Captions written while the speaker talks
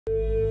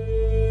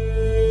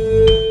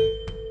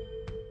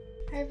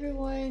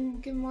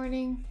Kevin, good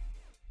morning.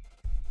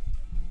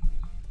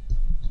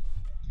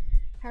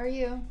 How are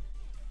you?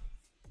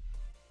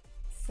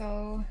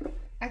 So,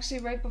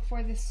 actually right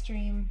before this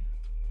stream,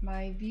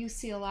 my Vue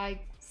CLI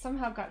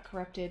somehow got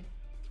corrupted,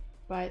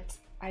 but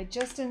I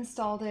just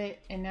installed it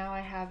and now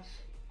I have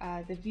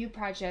the Vue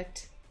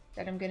project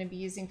that I'm going to be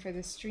using for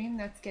the stream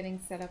that's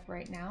getting set up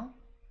right now.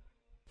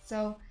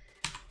 So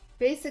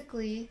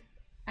basically,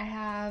 I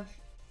have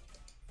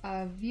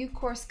a Vue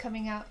course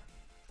coming out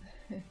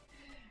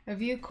a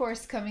Vue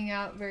course coming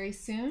out very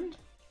soon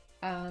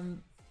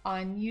on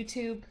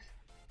YouTube.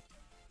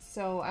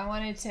 So I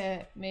wanted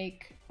to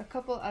make a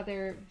couple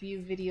other Vue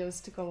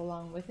videos to go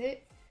along with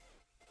it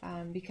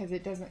because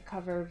it doesn't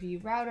cover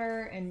Vue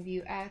Router and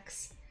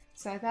Vuex.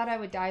 So I thought I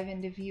would dive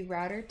into Vue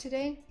Router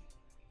today,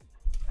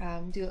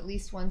 do at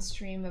least one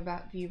stream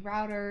about Vue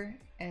Router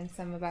and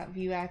some about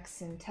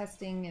Vuex and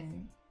testing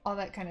and all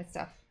that kind of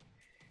stuff.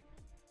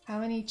 How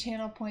many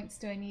channel points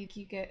do I need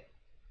to get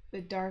the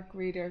dark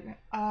reader?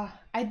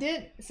 I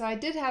did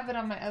have it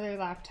on my other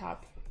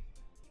laptop,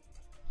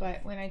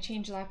 but when I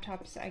change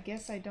laptops, I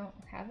guess I don't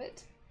have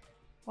it.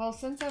 Well,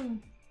 since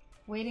I'm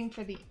waiting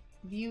for the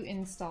Vue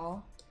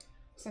install,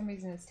 for some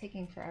reason it's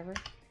taking forever.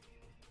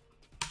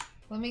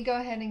 Let me go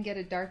ahead and get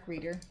a dark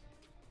reader.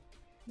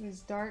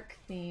 This dark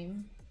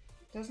theme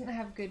doesn't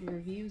have good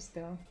reviews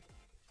though.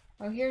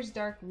 Oh, here's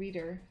dark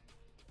reader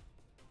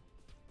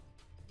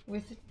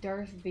with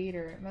Darth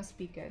Vader. It must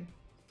be good.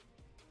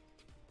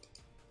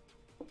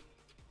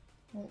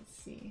 Let's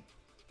see.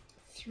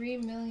 3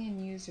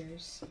 million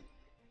users.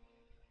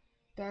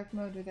 Dark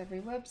mode with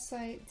every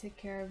website. Take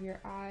care of your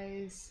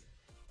eyes.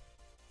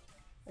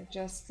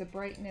 Adjust the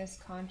brightness,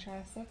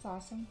 contrast. That's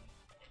awesome.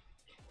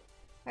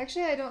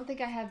 Actually, I don't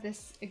think I had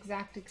this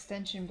exact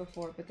extension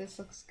before, but this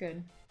looks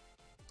good.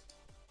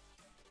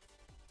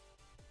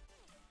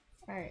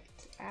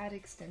 Alright, add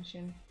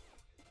extension.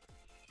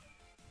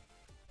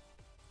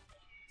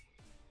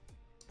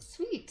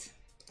 Sweet!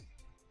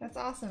 That's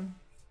awesome.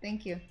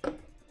 Thank you.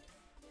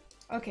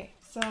 Okay,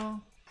 so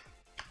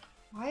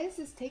why is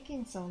this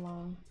taking so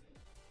long?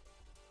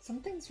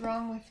 Something's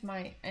wrong with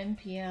my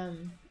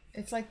NPM.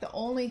 It's like the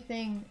only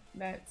thing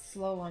that's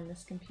slow on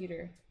this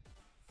computer.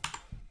 I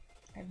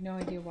have no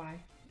idea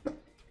why.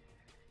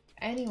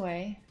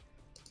 Anyway,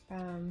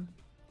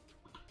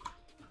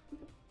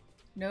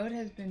 Node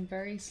has been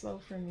very slow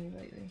for me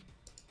lately.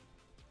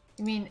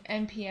 You mean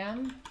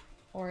NPM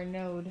or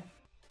Node?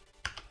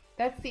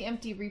 That's the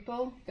empty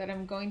repo that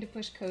I'm going to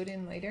push code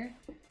in later.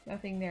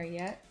 Nothing there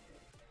yet.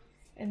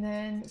 And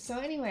then, so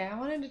anyway, I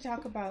wanted to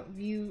talk about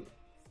Vue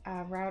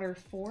Router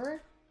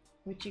 4,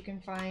 which you can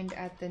find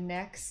at the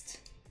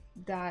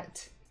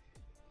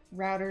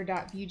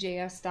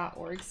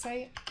next.router.vuejs.org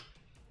site.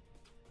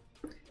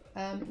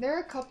 There are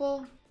a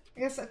couple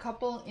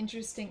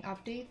interesting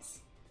updates.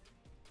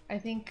 I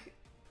think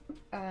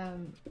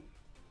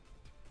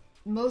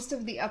most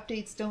of the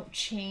updates don't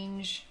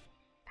change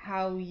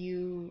how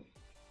you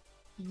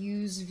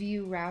use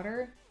Vue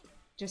Router.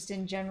 Just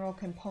in general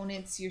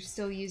components, you're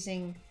still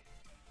using,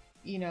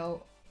 you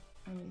know,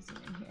 I'm using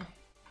in here.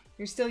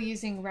 You're still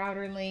using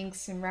router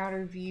links and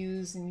router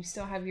views, and you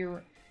still have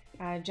your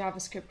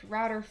JavaScript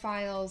router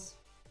files.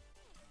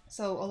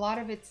 So a lot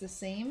of it's the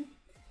same.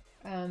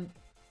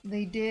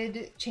 They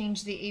did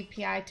change the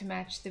API to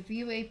match the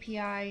Vue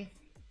API,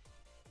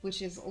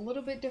 which is a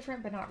little bit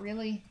different, but not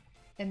really.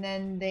 And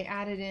then they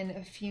added in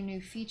a few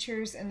new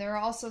features, and there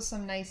are also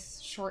some nice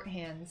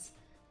shorthands,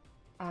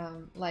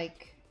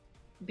 like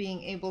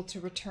being able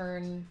to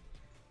return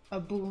a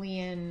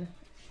Boolean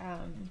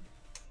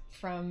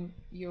from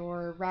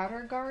your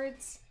router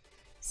guards.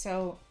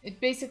 So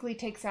it basically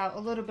takes out a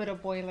little bit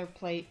of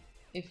boilerplate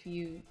if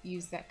you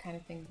use that kind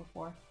of thing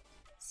before.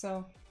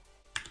 So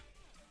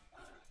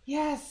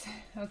yes,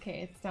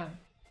 okay, it's done.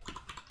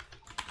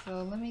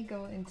 So let me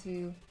go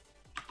into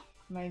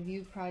my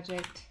Vue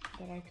project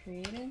that I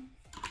created.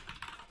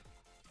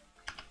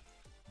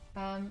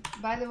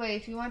 By the way,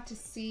 if you want to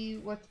see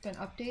what's been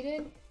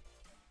updated,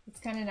 it's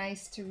kind of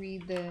nice to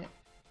read the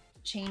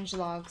change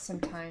log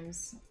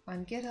sometimes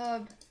on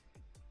GitHub.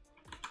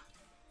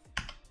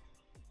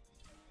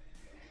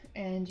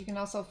 And you can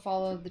also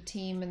follow the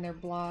team and their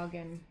blog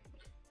and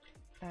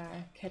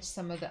catch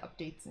some of the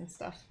updates and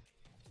stuff.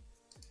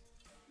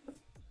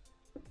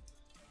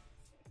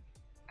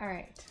 All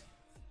right.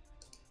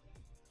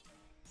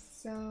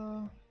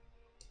 So,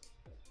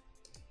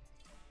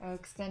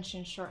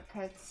 extension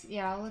shortcuts.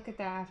 Yeah, I'll look at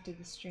that after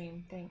the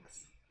stream.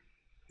 Thanks.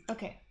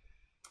 Okay.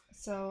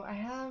 So I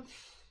have,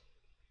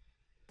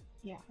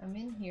 yeah, I'm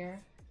in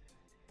here.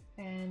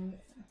 And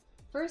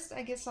first,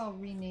 I guess I'll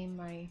rename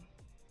my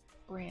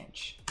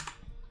branch.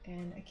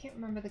 And I can't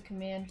remember the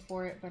command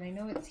for it, but I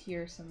know it's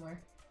here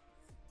somewhere.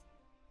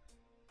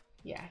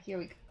 Yeah, here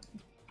we go.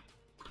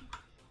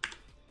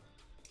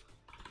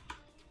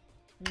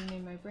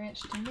 Rename my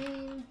branch to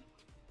main.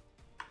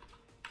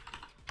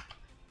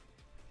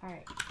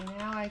 Alright, so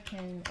now I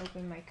can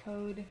open my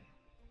code.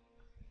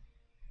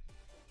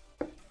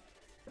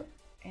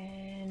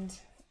 And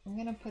I'm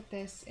gonna put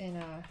this in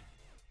a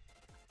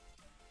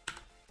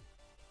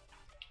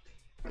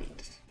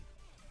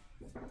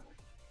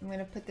I'm going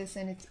to put this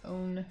in its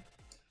own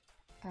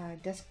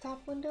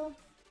desktop window.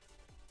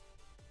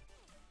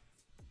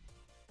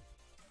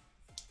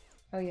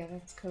 Oh yeah,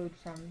 that's code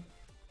from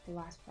the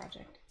last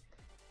project.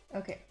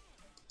 Okay.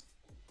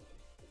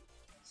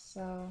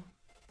 So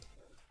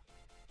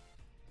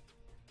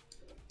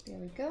there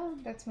we go.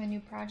 That's my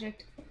new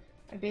project.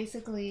 I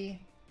basically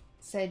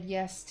said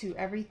yes to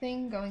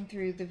everything going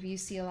through the Vue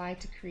CLI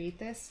to create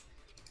this.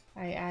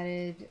 I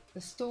added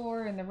the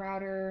store and the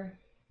router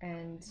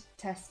and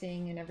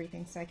testing and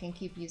everything so I can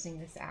keep using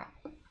this app.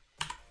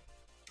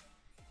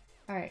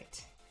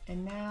 Alright,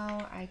 and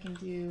now I can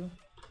do,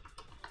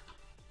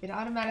 it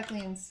automatically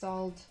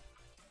installed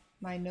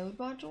my node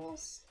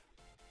modules.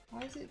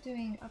 Why is it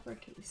doing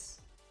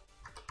uppercase?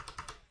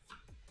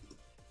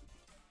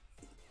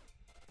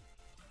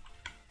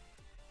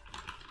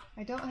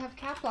 I don't have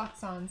cap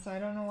locks on, so I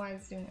don't know why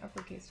it's doing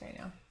uppercase right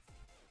now.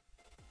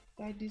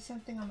 Did I do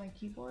something on my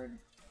keyboard?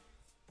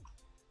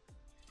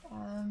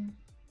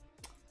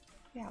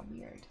 Yeah,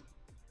 weird.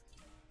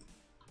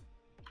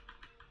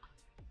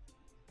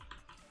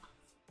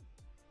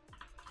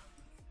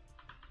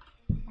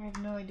 I have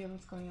no idea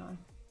what's going on.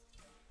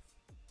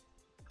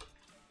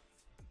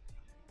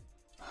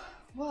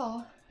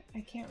 Well,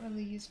 I can't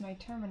really use my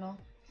terminal.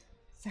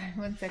 Sorry,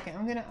 one second.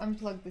 I'm gonna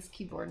unplug this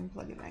keyboard and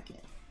plug it back in.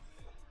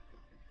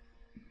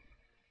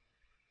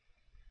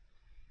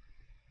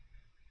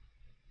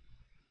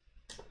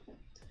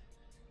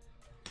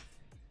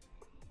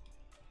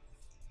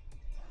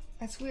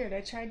 That's weird. I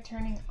tried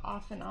turning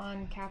off and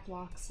on cap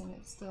locks and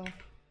it's still...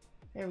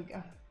 There we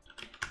go.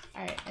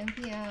 Alright,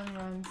 npm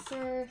run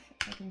serve.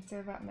 I can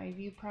serve out my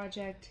Vue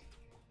project.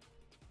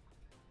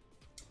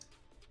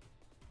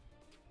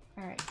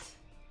 Alright.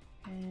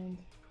 And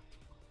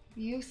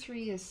Vue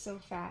 3 is so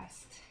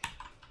fast.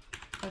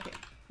 Okay,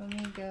 let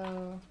me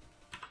go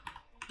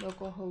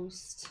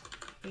localhost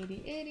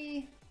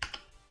 8080.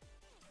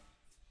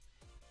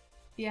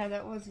 Yeah,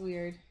 that was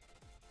weird.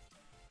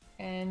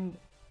 And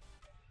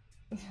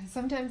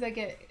sometimes I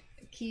get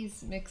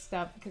keys mixed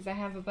up because I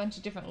have a bunch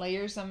of different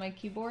layers on my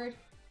keyboard.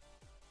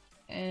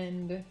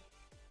 And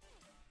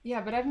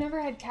yeah, but I've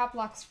never had cap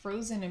locks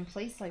frozen in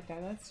place like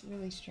that. That's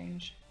really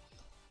strange.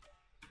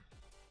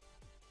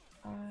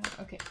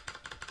 Okay.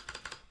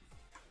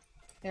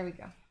 There we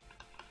go.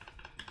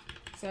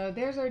 So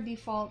there's our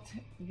default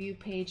Vue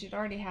page. It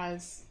already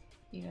has,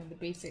 you know, the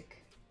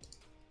basic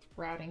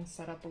routing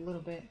set up a little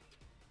bit.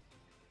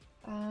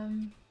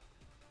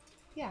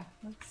 Yeah,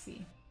 let's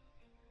see.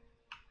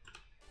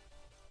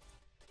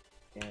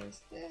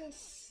 There's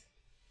this.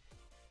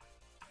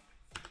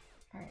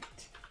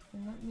 Alright,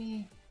 and let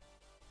me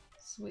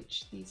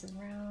switch these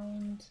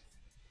around.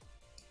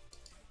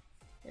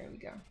 There we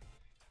go.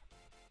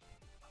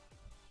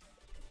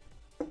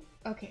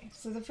 Okay,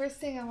 so the first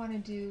thing I want to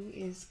do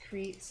is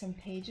create some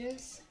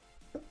pages.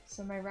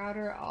 So my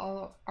router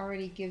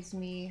already gives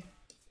me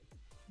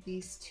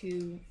these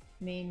two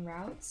main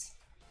routes.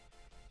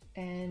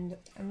 And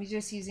I'm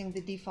just using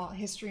the default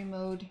history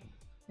mode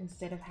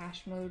instead of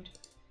hash mode,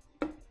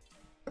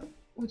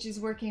 which is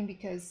working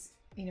because,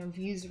 you know,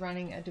 Vue's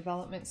running a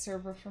development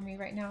server for me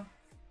right now.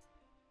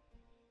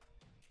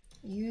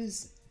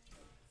 Use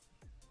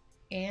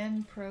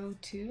Pro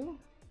 2?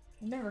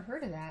 I've never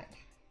heard of that.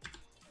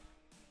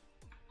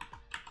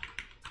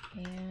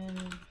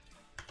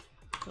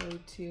 Pro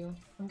 2.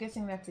 I'm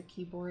guessing that's a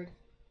keyboard.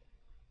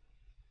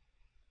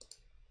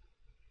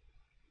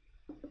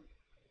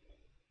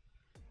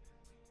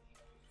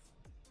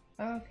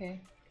 Oh, okay.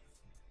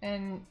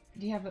 And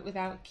do you have it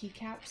without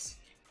keycaps?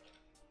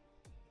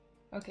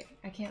 Okay,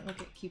 I can't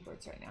look at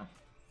keyboards right now,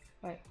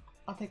 but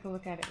I'll take a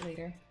look at it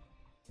later.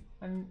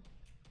 I'm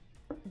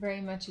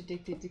very much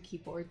addicted to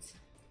keyboards.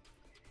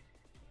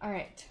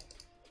 Alright,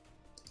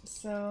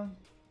 so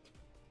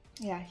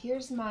yeah,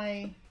 here's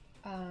my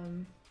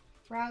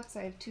routes.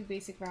 I have two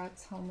basic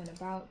routes, home and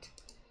about.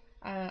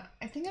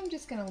 I think I'm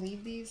just going to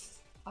leave these.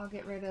 I'll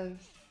get rid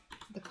of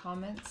the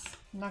comments.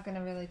 I'm not going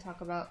to really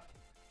talk about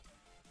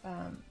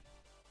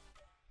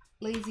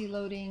lazy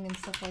loading and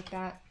stuff like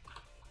that.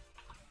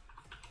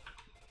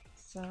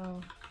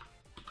 So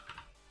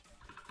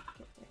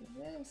get rid of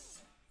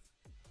this.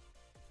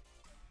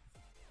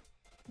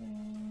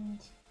 And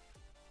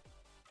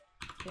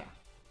yeah,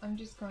 I'm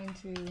just going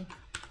to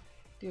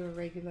do a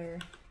regular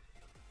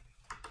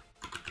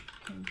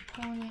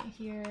component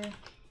here,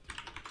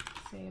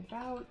 say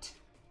about,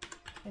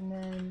 and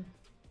then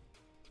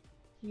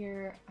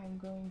here I'm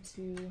going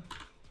to,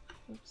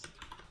 oops,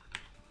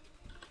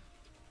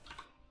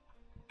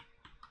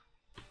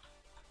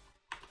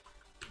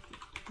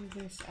 do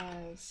this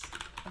as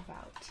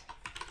about.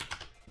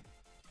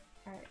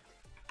 Alright.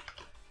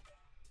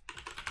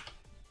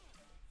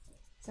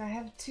 So I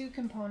have two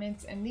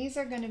components, and these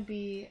are going to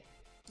be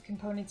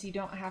components you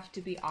don't have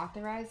to be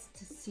authorized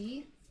to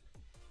see.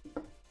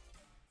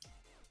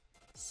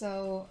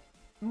 So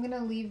I'm going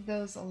to leave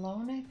those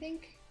alone, I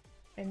think.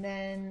 And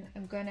then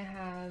I'm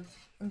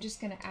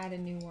just going to add a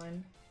new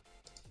one.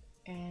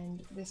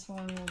 And this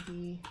one will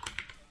be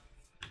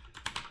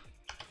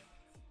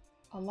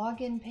a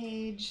login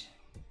page.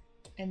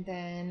 and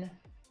then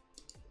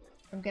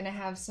I'm gonna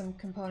have some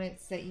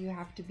components that you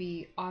have to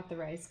be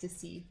authorized to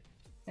see,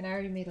 and I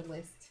already made a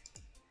list.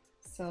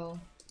 So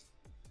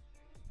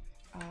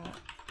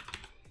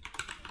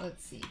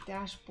let's see,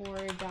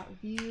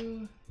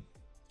 dashboard.view,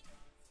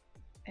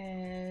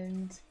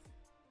 and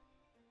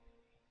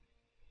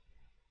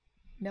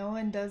no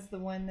one does the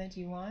one that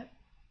you want.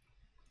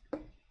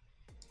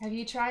 Have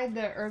you tried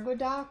the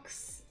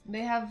ErgoDocs?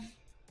 They have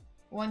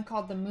one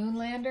called the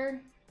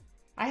Moonlander.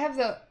 I have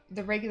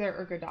the regular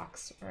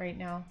ErgoDocs right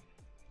now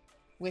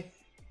with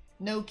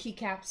no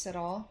keycaps at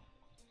all.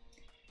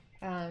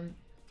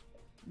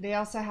 They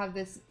also have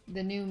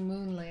the new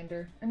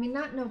Moonlander. I mean,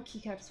 not no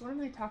keycaps. What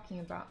am I talking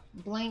about?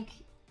 Blank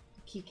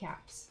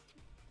keycaps.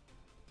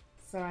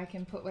 So I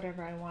can put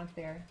whatever I want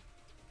there.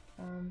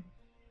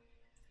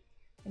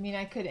 I mean,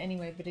 I could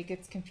anyway, but it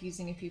gets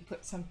confusing if you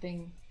put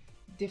something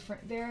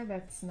different there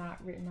that's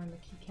not written on the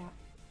keycap.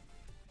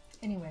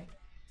 Anyway,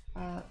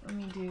 let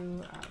me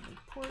do a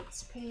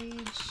reports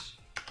page.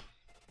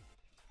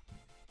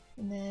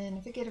 And then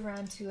if I get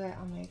around to it,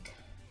 I'll make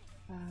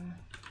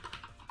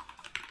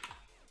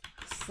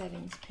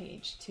settings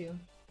page too.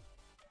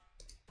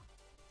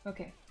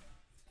 Okay,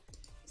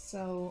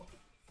 so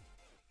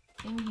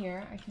in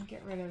here I can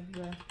get rid of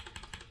the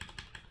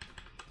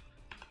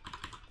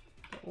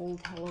old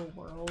hello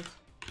world,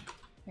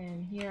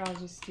 and here I'll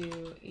just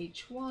do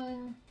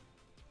h1,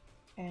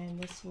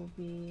 and this will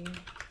be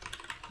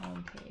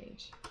home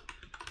page.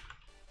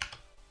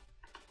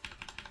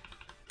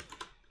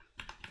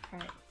 All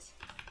right.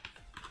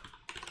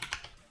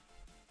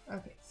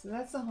 Okay, so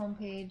that's the home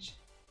page.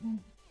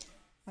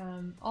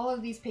 All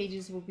of these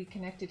pages will be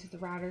connected to the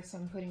router, so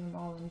I'm putting them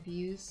all in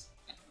views.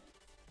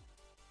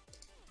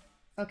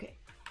 Okay,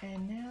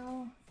 and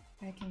now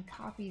I can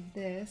copy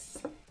this,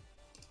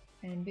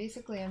 and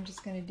basically I'm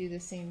just going to do the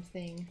same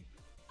thing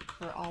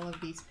for all of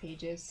these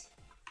pages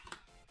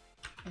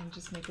and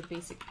just make a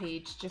basic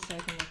page just so I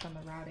can work on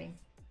the routing.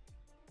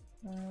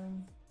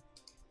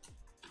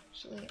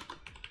 Actually,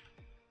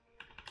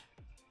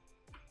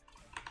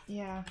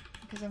 yeah,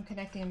 because I'm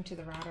connecting them to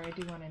the router, I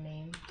do want a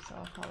name, so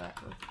I'll call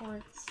that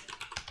reports.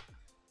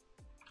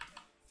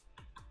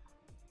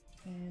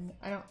 And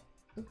I don't,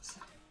 oops,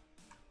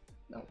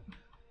 nope.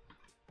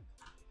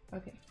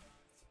 Okay,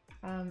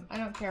 I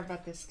don't care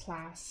about this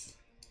class.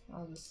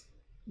 I'll just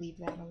leave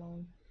that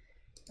alone.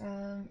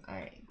 All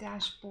right,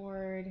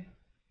 dashboard.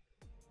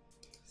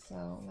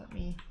 So let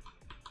me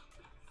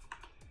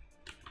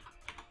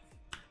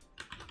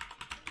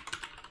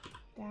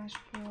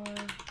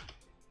dashboard,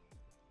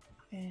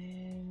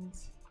 and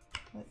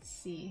let's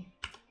see,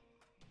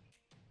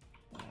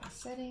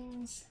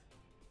 settings.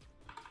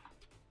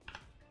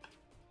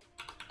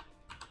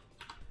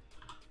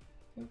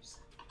 Oops.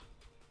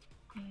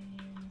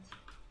 And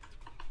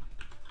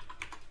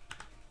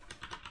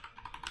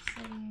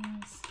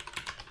settings.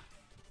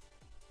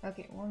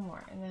 Okay, one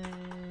more, and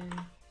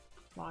then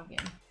login.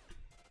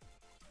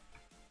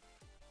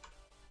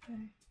 Okay.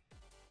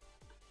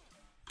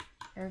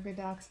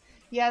 ErgoDocs.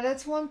 Yeah,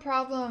 that's one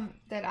problem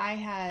that I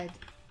had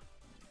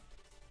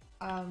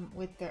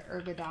with the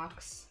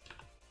ErgoDocs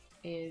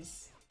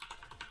is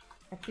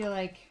I feel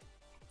like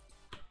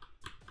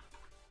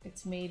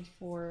it's made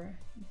for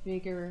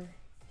bigger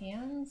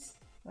hands.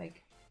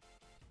 Like,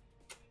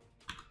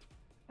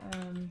 I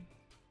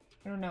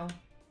don't know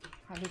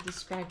how to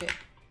describe it.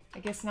 I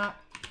guess not.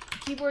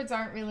 Keyboards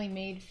aren't really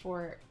made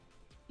for,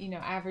 you know,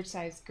 average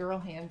sized girl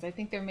hands. I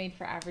think they're made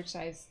for average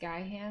sized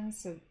guy hands.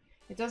 So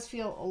it does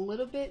feel a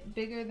little bit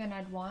bigger than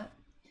I'd want.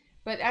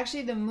 But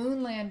actually the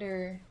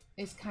Moonlander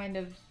is kind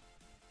of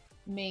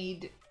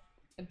made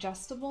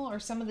adjustable, or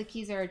some of the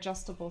keys are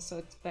adjustable, so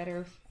it's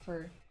better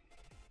for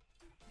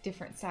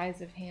different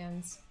size of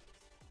hands.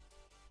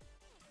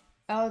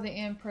 Oh, the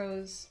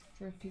AmPros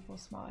for people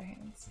with smaller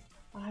hands.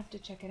 I'll have to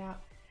check it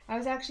out. I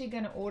was actually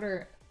going to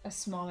order a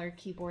smaller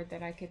keyboard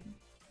that I could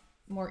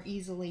more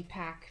easily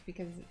pack,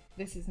 because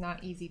this is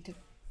not easy to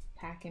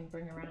pack and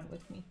bring around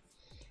with me.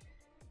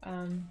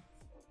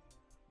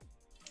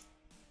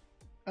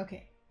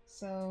 Okay,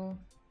 so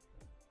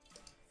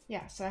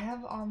yeah, so I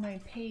have all my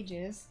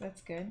pages.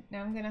 That's good.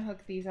 Now I'm going to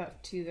hook these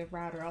up to the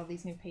router, all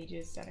these new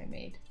pages that I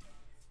made.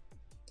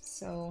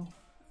 So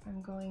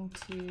I'm going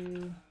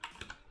to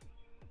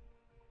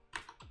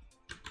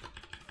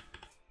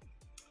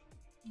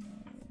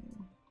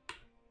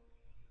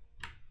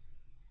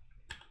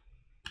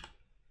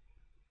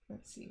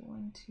let's see,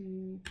 1,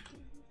 2, 3,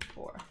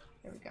 4.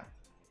 There we go.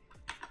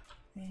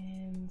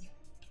 And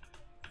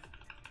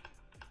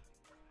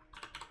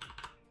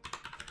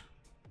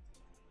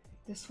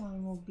this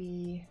one will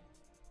be,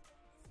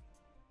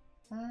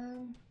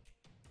 I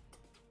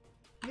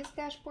guess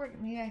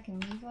dashboard, maybe I can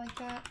leave like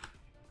that.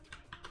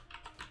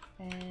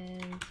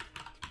 And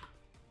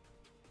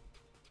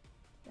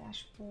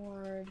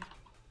dashboard,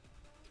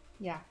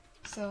 yeah.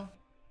 So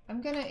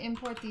I'm gonna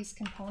import these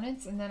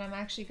components, and then I'm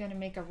actually gonna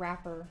make a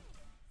wrapper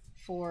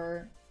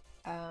for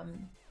a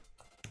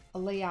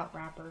layout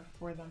wrapper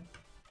for them.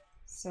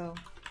 So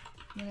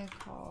I'm gonna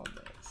call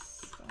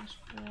this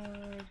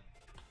dashboard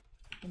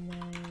And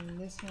then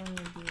this one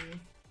would be,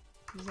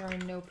 these are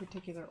in no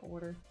particular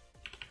order.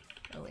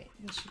 Oh wait,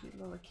 this should be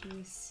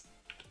lowercase.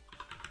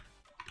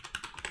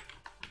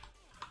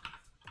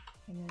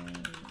 And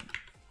then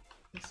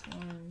this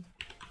one,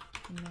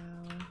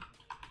 now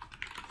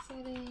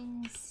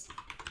settings.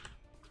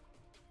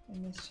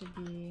 And this should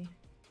be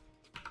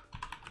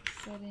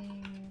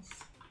settings.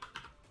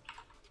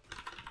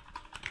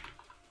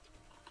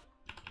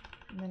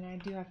 And then I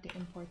do have to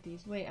import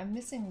these. Wait, I'm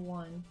missing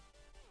one.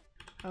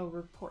 Oh,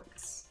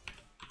 reports.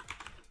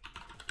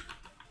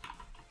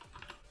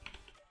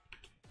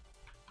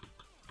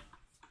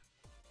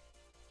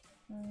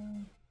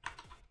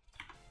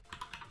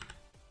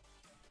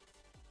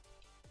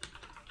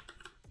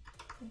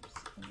 Oops,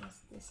 I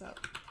messed this up.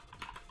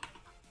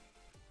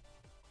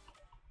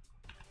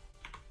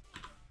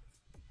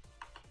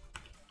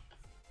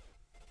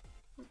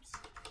 Oops.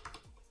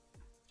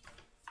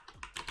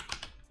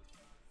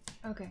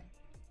 Okay,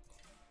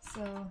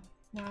 so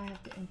now I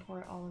have to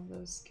import all of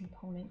those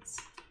components.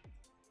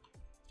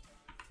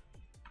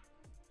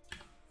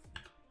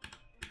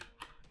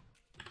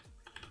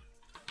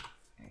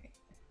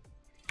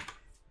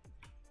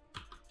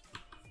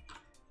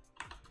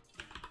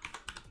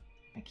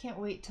 I can't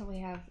wait till we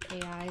have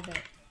AI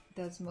that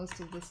does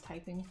most of this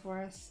typing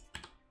for us.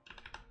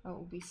 Oh, it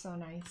will be so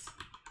nice.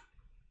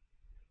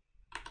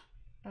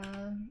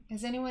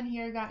 Has anyone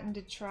here gotten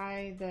to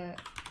try the,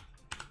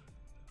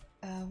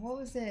 what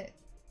was it?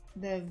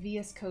 The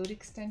VS Code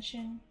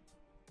extension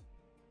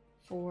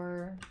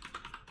for,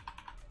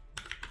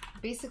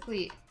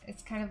 basically,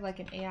 it's kind of like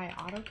an AI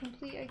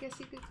autocomplete, I guess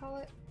you could call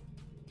it.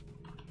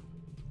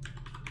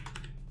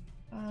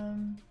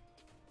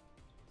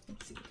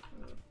 Let's see,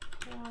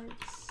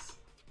 reports,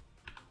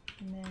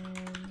 and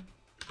then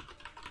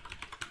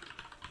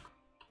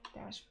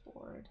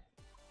dashboard.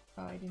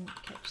 Oh, I didn't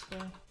catch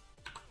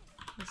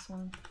this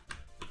one.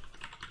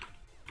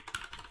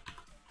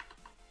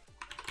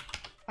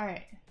 All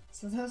right,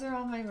 so those are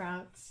all my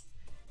routes.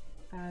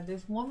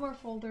 There's one more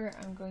folder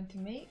I'm going to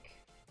make.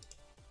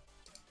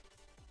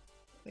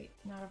 Wait,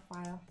 not a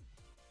file.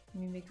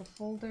 Let me make a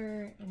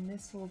folder, and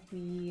this will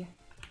be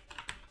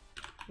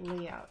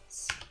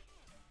layouts.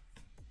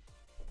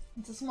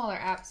 It's a smaller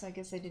app, so I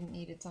guess I didn't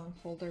need its own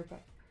folder,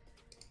 but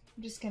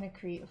I'm just gonna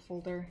create a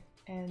folder.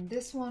 And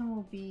this one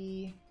will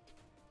be,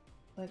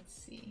 let's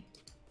see,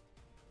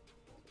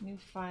 new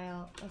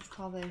file. Let's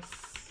call this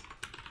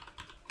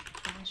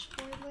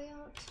dashboard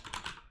layout.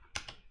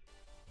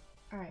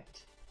 All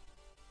right.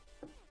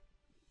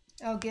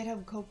 Oh,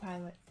 GitHub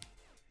Copilot.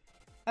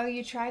 Oh,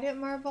 you tried it,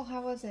 Marvel?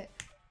 How was it?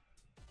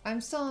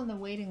 I'm still on the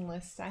waiting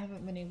list. I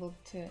haven't been able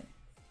to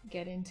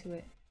get into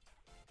it.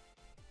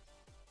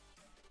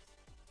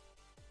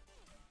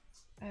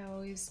 I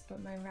always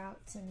put my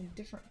routes in a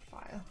different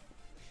file.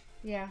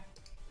 Yeah,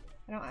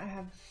 I don't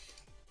have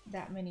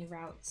that many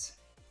routes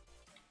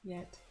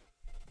yet.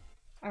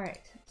 All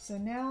right, so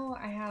now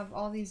I have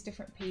all these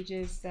different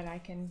pages that I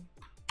can,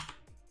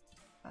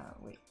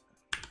 wait,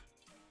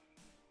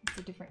 it's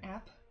a different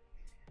app.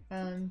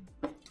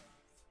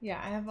 Yeah,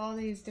 I have all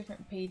these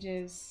different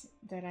pages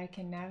that I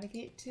can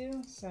navigate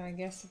to. So I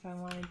guess if I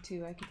wanted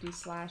to, I could do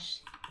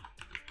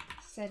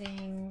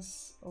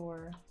 /settings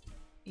or,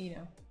 you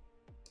know,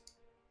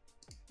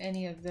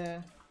 any of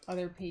the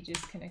other pages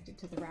connected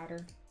to the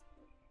router.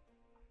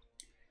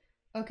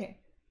 Okay,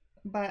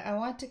 but I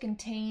want to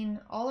contain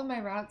all of my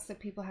routes that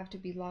people have to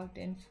be logged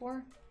in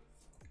for.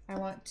 I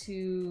want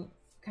to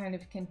kind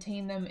of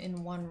contain them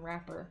in one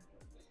wrapper.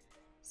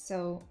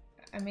 So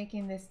I'm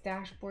making this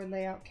dashboard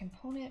layout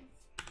component,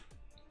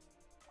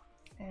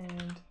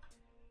 and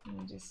let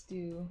me just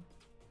do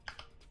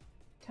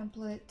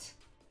template,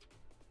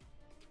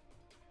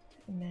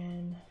 and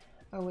then,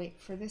 oh wait,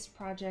 for this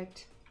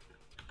project,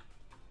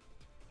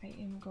 I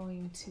am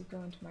going to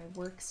go into my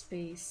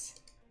workspace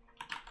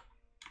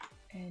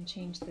and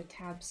change the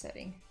tab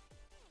setting.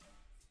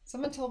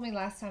 Someone told me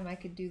last time I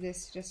could do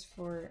this just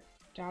for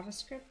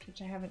JavaScript,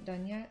 which I haven't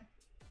done yet,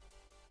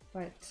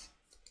 but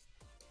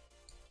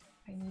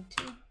I need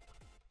to.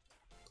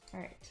 All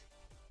right.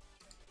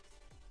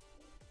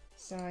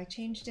 So I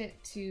changed it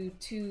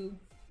to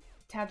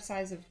tab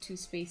size of 2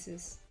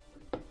 spaces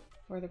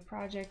for the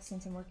project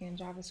since I'm working in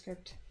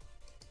JavaScript.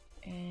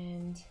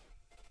 And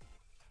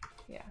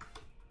yeah,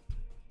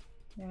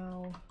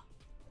 now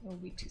it will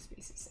be 2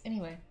 spaces.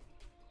 Anyway,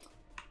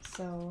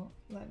 so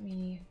let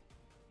me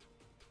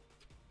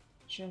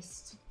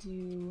just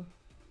do,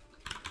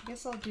 I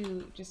guess I'll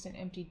do just an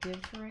empty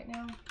div for right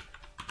now.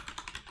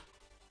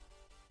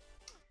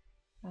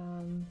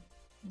 And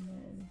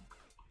then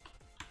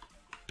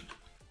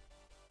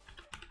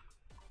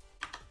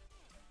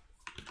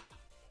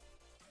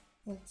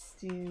let's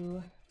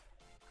do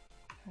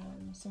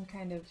some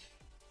kind of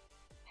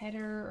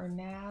header or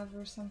nav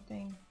or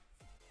something.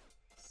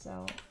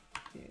 So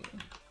let's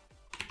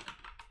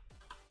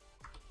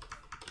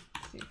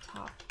do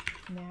top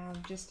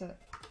nav, just to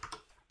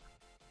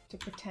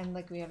pretend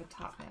like we have a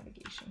top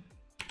navigation.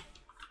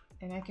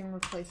 And I can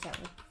replace that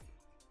with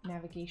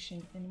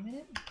navigation in a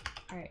minute.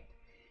 All right.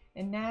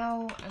 And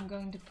now I'm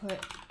going to put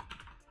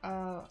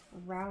a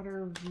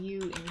router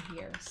view in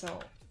here so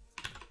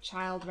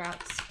child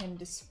routes can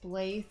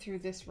display through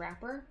this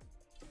wrapper.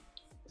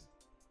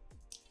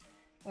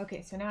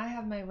 Okay, so now I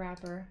have my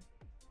wrapper,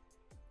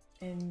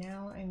 and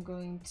now I'm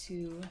going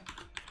to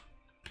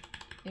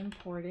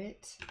import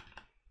it.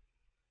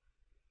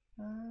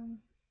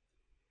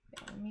 Yeah,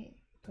 let me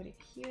put it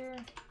here,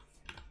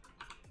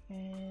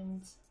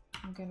 and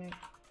I'm gonna,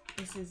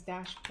 this is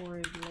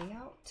dashboard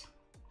layout.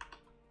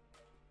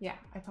 Yeah,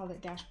 I called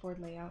it dashboard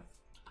layout.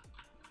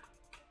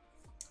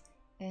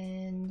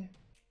 And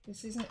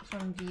this isn't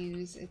from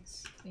views,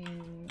 it's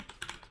in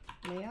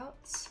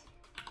layouts.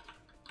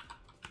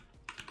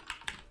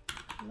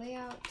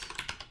 Layout.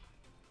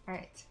 All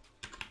right.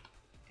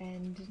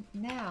 And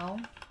now,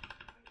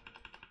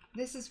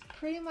 this is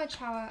pretty much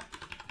how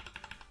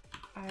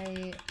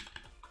I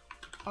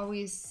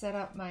always set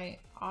up my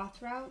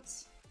auth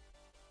routes.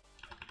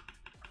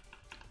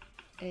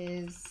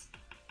 Is,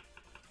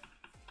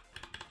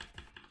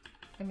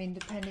 I mean,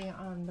 depending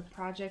on the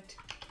project,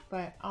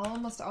 but I'll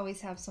almost always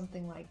have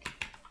something like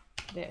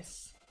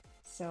this.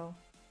 So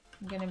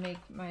I'm gonna make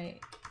my,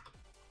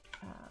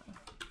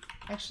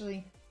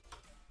 actually,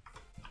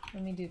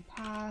 let me do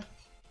path,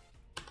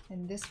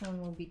 and this one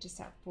will be just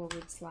that /.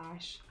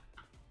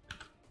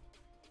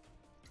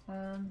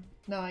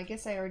 No, I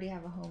guess I already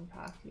have a home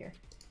path here.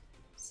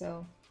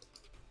 So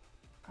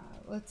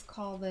let's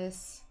call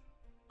this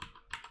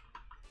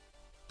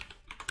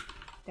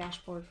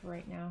dashboard for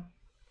right now.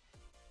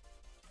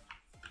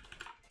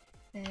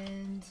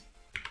 And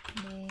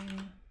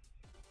name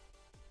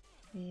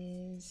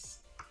is,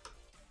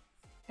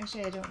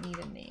 actually I don't need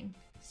a name.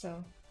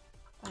 So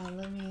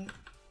let me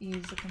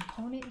use a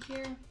component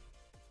here.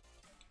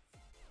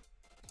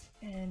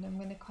 And I'm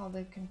going to call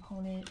the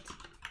component,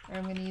 or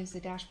I'm going to use the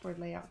dashboard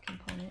layout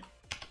component.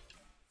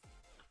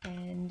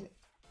 And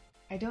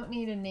I don't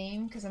need a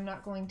name because I'm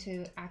not going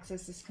to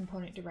access this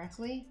component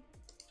directly,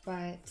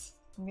 but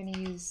I'm going to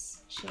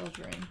use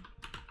children.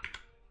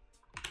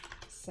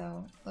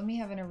 So let me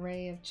have an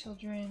array of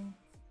children,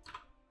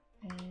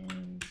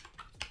 and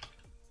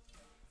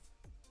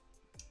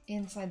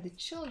inside the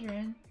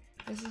children,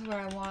 this is where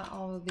I want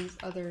all of these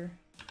other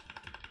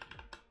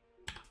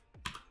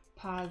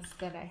pods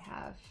that I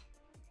have.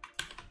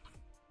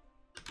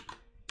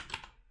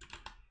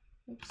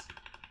 Oops.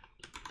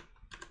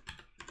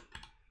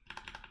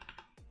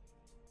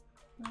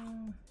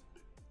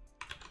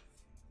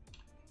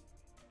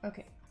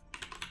 Okay.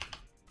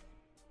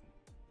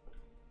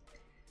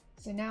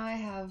 So now I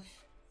have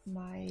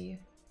my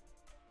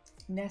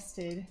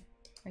nested,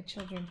 my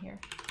children here.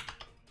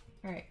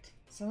 All right,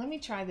 so let me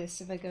try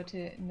this if I go to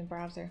it in the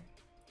browser.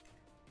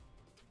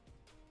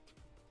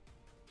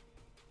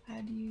 How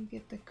do you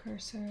get the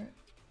cursor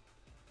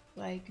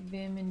like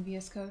Vim and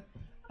VS Code?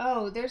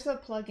 Oh, there's a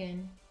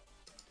plugin,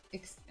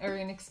 or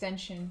an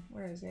extension.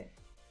 Where is it?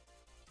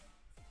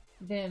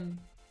 Vim.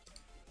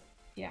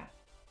 Yeah,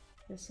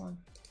 this one.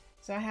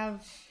 So I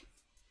have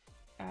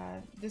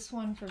this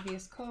one for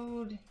VS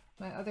Code.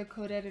 My other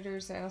code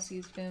editors, I also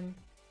use Vim.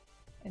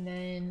 And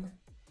then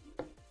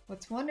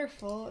what's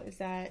wonderful is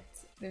that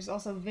there's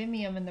also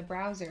Vimium in the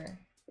browser.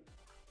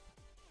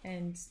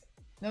 And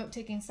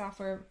note-taking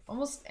software,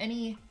 almost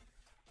any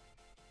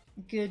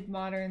good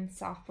modern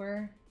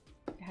software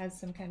has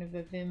some kind of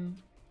a Vim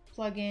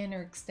plugin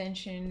or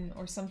extension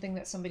or something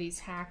that somebody's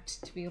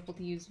hacked to be able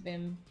to use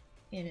Vim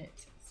in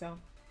it. So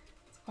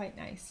it's quite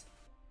nice.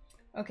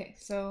 Okay,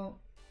 so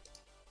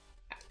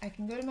I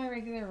can go to my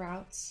regular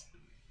routes.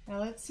 Now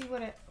let's see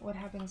what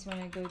happens when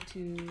I go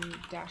to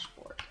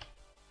dashboard.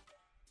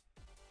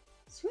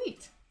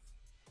 Sweet.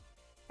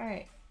 All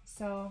right,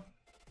 so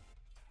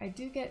I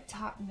do get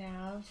top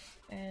nav,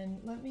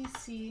 and let me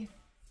see.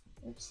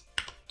 Oops.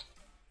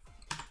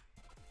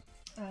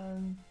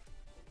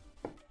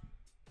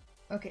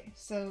 Okay,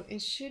 so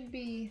it should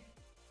be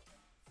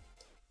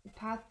the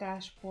path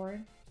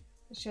dashboard.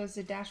 It shows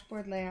the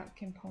dashboard layout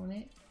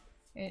component,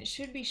 and it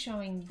should be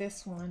showing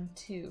this one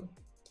too.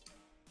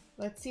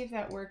 Let's see if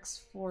that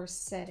works for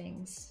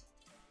settings.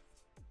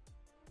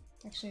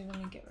 Actually, let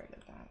me get rid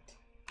of that.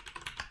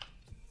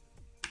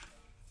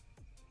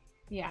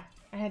 Yeah,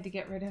 I had to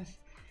get rid of,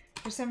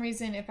 for some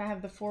reason, if I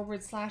have the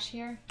 /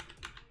 here,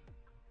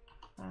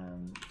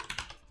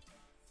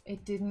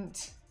 it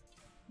didn't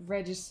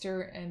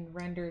register and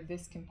render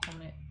this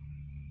component.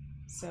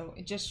 So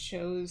it just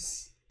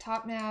shows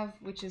top nav,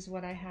 which is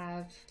what I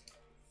have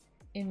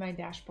in my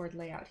dashboard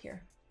layout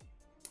here.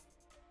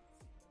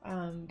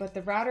 But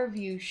the router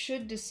view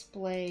should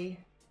display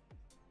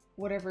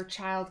whatever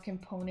child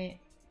component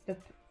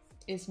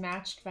is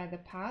matched by the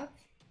path,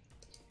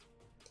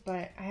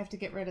 but I have to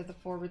get rid of the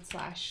 / for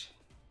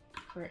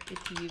it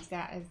to use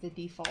that as the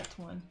default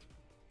one.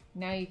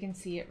 Now you can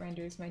see it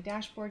renders my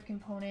dashboard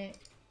component,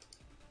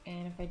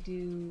 and if I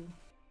do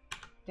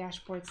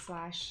dashboard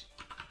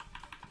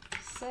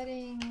 /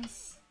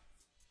 settings,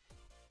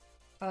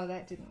 oh,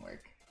 that didn't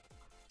work.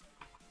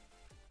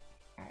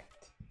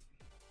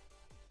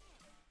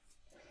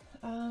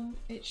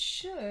 It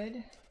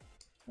should,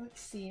 let's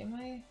see,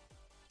 I'm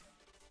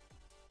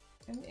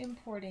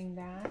importing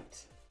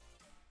that.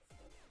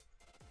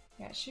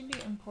 Yeah, it should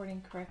be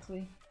importing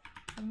correctly.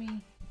 Let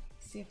me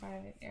see if I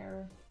have an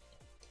error.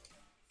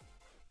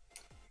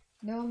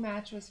 No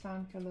match was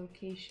found for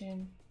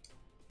location.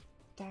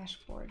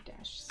 Dashboard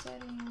dash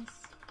settings.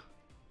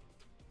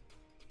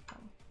 Oh,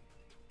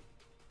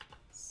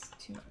 it's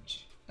too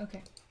much.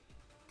 Okay.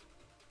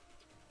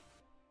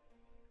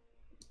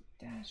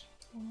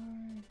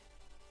 Dashboard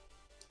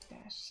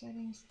dash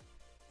settings.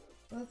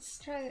 Let's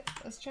try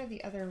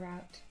the other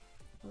route,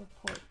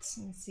 reports,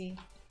 and see.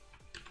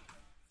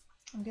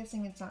 I'm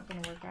guessing it's not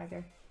going to work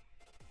either.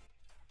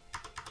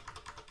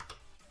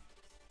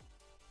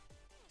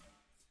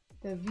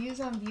 The Views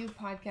on Vue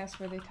podcast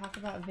where they talk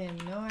about Vim.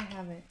 No, I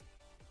haven't.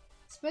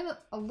 It's been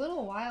a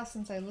little while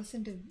since I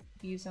listened to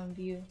Views on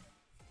Vue.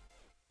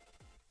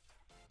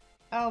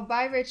 Oh,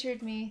 bye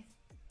Richard me.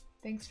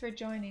 Thanks for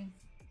joining.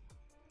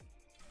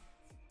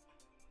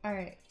 All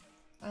right.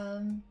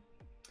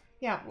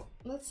 Yeah,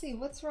 let's see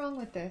what's wrong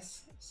with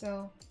this.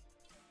 So,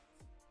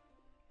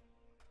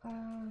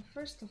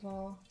 first of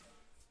all,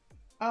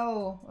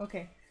 oh,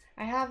 okay.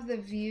 I have the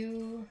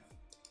Vue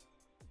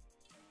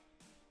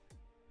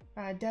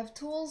dev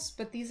tools,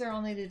 but these are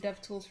only the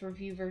dev tools for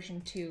Vue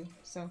version 2.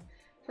 So,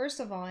 first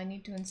of all, I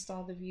need to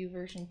install the Vue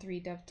version 3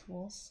 dev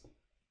tools,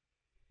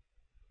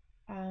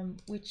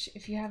 which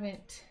if you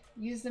haven't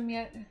used them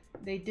yet,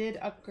 they did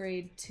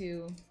upgrade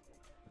to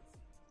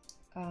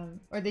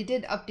or they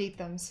did update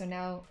them, so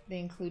now they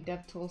include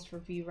dev tools for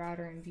Vue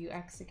Router and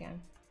Vuex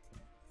again.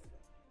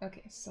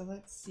 Okay, so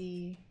let's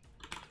see.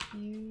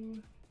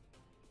 Vue.js.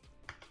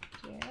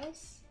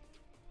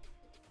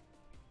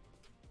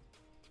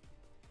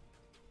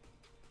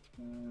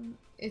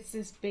 It's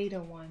this beta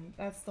one.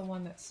 That's the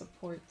one that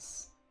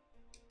supports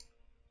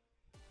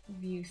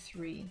Vue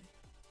 3.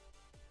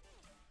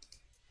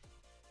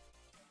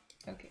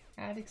 Okay,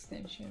 add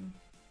extension.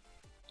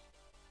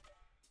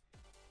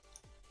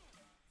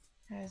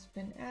 Has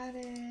been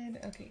added.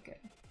 Okay, good.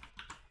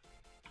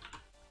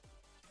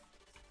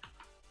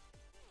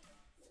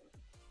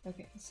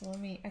 Okay, so let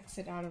me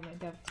exit out of my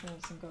dev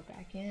tools and go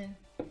back in.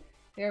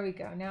 There we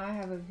go. Now I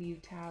have a Vue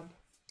tab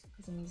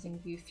because I'm using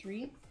Vue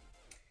 3.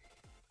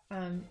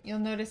 You'll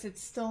notice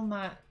it's still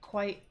not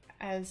quite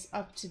as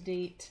up to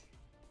date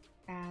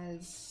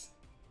as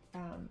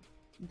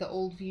the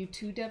old Vue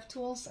 2 dev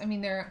tools. I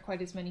mean, there aren't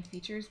quite as many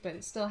features, but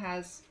it still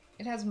has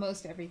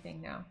most everything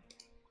now.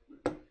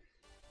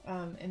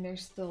 And they're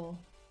still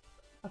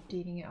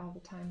updating it all the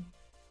time.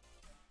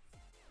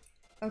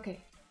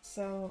 Okay,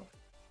 so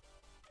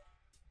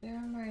there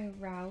are my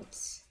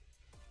routes,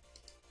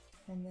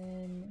 and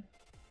then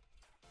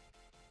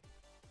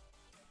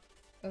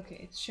okay,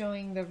 it's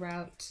showing the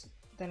route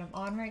that I'm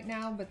on right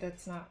now, but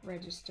that's not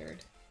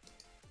registered.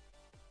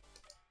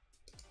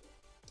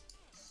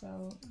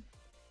 So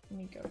let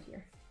me go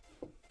here.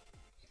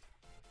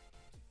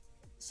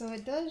 So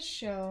it does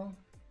show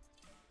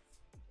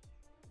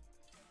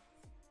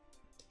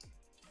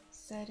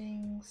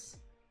settings.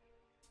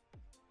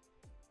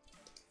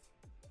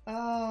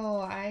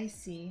 Oh, I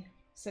see.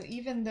 So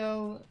even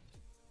though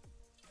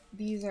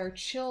these are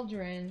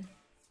children,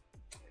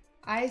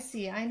 I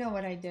see. I know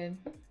what I did.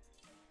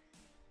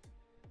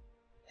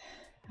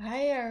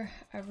 Hi,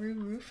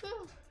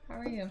 Arurufu. How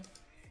are you?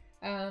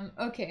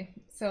 Okay,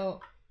 so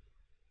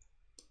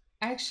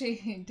I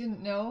actually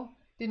didn't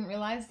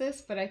realize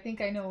this, but I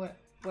think I know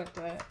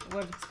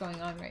what's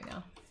going on right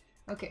now.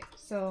 Okay,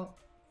 so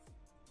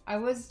I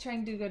was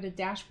trying to go to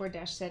dashboard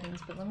dash settings,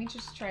 but let me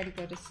just try to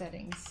go to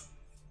settings.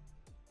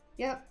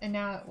 Yep, and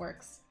now it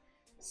works.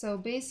 So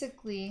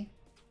basically,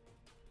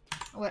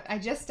 what I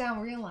just now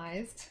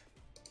realized,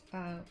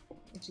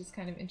 which is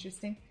kind of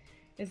interesting,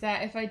 is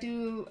that if I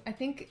do, I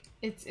think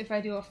it's if I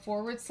do a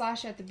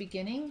 / at the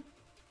beginning,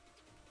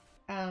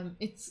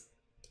 it's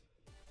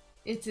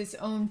its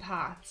own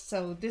path.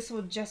 So this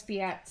will just be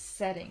at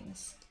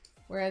settings.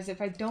 Whereas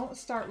if I don't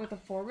start with a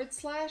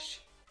 /,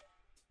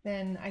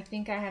 then I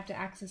think I have to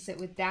access it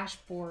with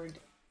dashboard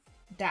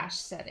dash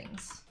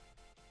settings,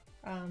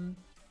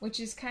 which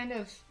is kind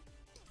of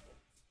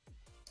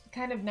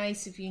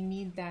nice if you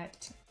need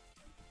that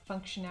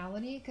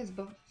functionality, because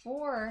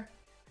before,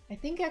 I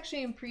think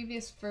actually in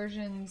previous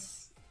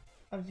versions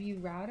of Vue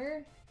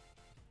Router,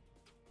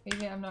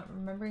 maybe I'm not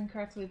remembering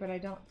correctly, but I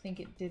don't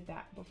think it did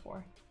that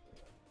before.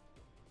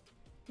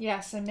 Yeah,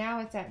 so now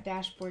it's at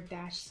dashboard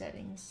dash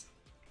settings.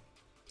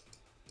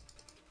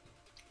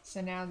 So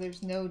now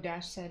there's no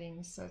dash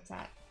settings, so it's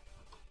at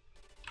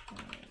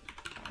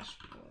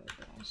dashboard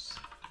dash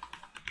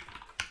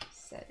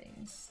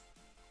settings.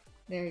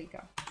 There you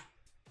go.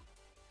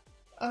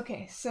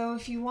 Okay, so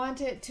if you want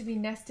it to be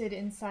nested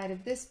inside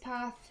of this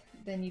path,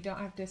 then you don't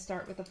have to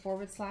start with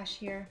a /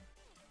 here.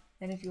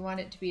 And if you want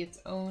it to be its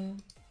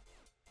own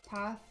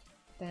path,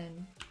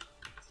 then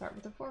start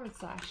with a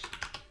 /.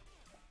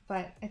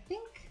 But I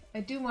think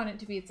I do want it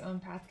to be its own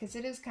path because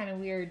it is kind of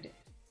weird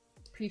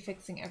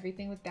prefixing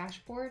everything with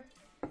dashboard.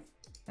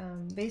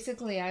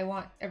 Basically, I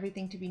want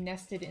everything to be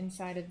nested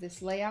inside of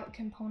this layout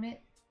component.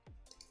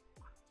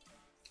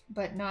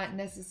 but not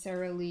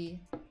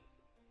necessarily,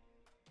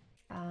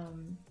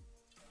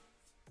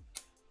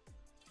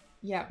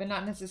 yeah, but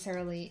not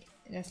necessarily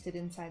nested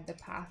inside the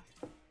path.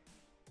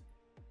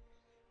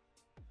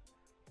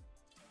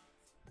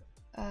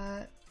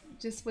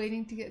 Just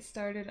waiting to get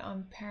started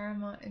on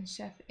Paramount and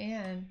Chef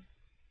Anne.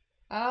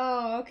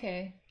 Oh,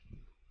 okay.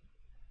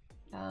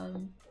 All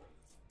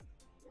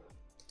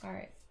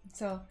right.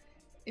 So,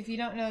 if you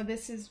don't know,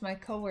 this is my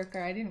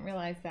coworker. I didn't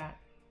realize that.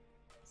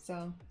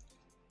 So,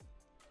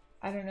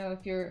 I don't know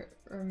if you're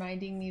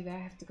reminding me that I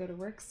have to go to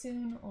work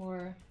soon,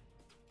 or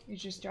you're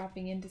just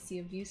dropping in to see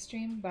a Vue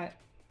stream, but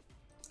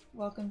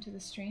welcome to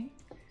the stream.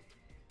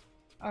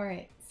 All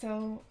right.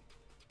 So,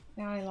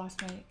 now I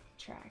lost my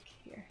track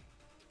here.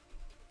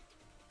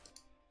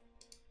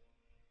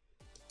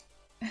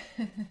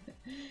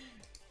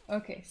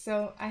 Okay,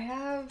 so I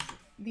have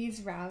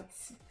these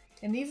routes,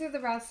 and these are the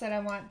routes that I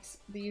want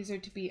the user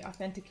to be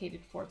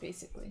authenticated for,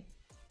 basically.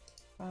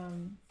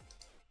 And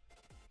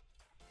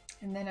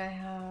then I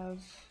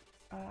have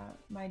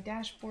my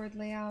dashboard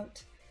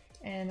layout,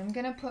 and I'm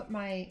gonna put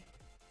my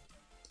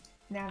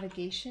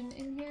navigation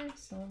in here.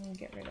 So let me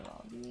get rid of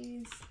all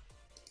these.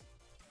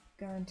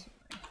 Go into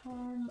my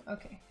home.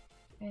 Okay,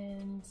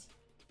 and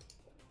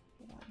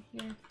get out of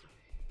here.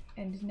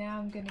 And now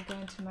I'm going to go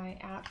into my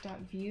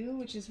app.vue,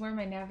 which is where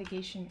my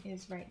navigation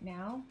is right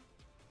now.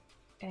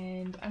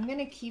 And I'm going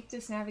to keep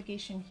this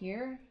navigation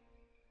here,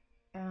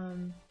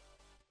 and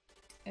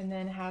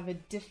then have a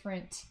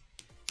different,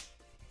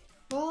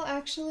 well,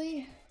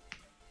 actually,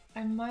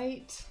 I'm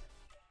going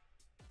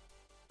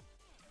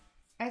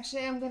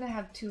to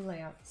have two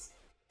layouts.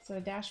 So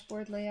a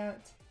dashboard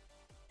layout,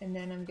 and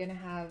then I'm going to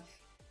have,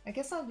 I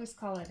guess I'll just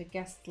call it a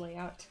guest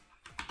layout.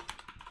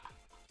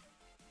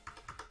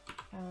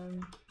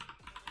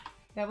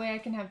 That way I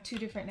can have two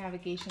different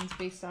navigations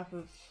based off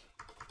of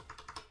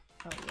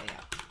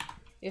layout,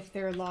 if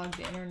they're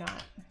logged in or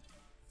not.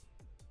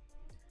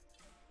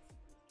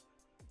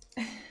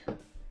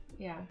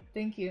 Yeah,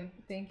 thank you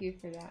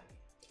for that.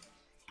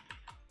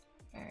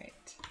 All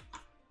right.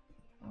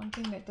 One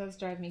thing that does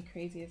drive me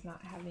crazy is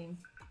not having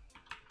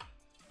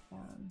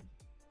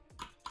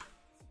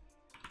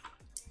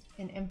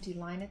an empty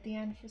line at the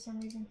end for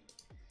some reason.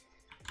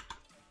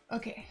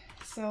 Okay,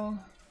 so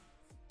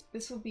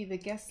this will be the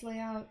guest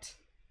layout,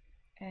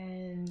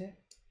 and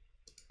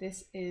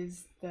this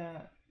is the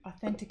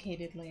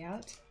authenticated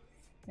layout.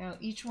 Now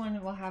each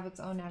one will have its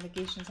own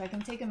navigation, so I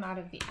can take them out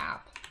of the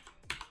app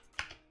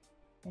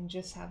and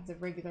just have the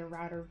regular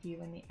router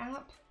view in the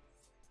app.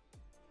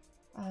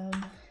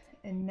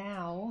 And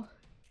now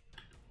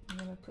I'm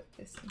gonna put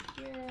this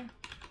in here.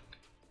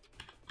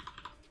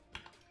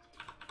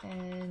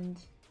 And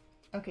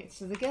okay,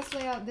 so the guest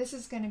layout, this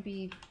is gonna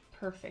be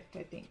perfect,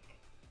 I think.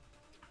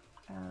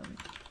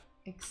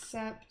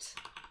 Except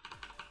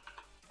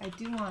I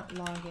do want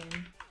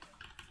login,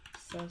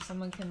 so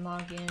someone can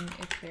log in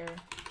if they're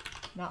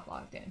not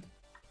logged in.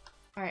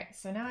 All right,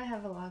 so now I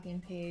have a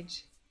login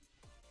page,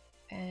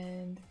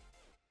 and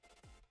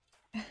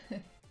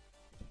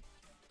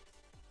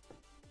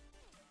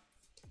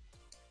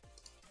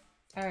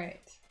all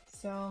right,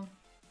 so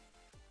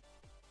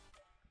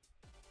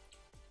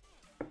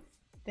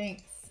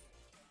thanks.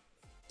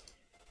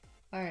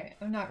 All right,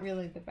 I'm not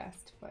really the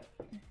best, but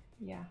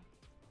yeah,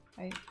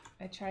 I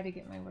try to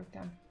get my work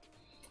done.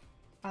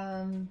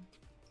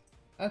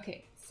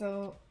 Okay,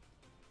 so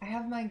I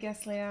have my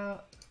guest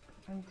layout.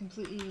 I'm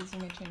completely losing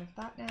my train of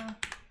thought now.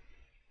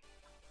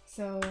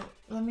 So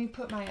let me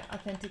put my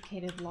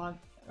authenticated log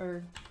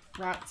or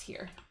routes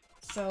here.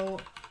 So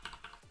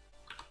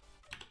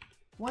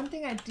one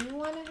thing I do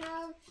want to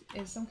have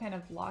is some kind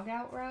of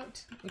logout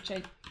route, which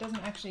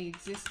doesn't actually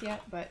exist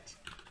yet, but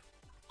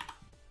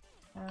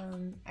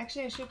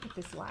actually I should put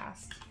this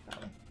last,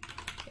 probably.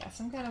 Yeah,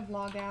 some kind of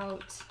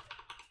logout,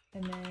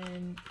 and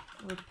then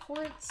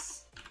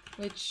reports,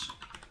 which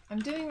I'm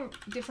doing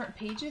different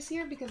pages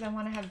here because I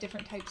want to have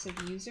different types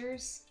of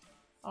users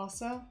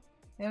also.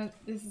 Now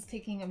this is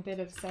taking a bit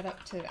of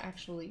setup to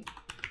actually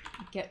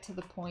get to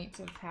the point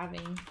of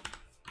having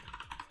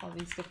all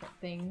these different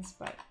things,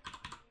 but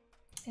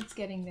it's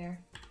getting there.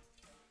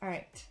 All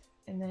right,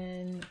 and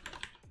then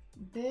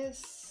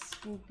this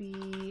will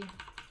be,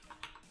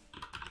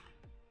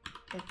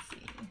 let's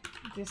see,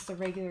 just a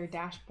regular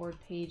dashboard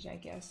page, I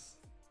guess.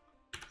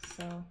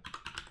 So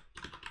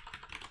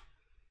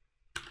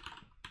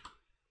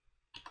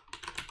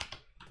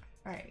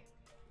all right,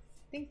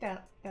 I think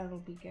that'll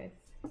be good.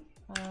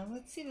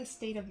 Let's see the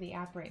state of the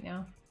app right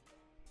now.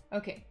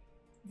 Okay,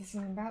 this is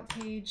an about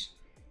page.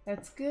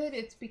 That's good.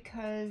 It's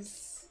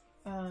because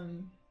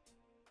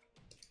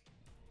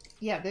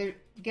yeah, the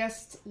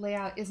guest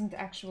layout isn't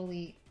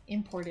actually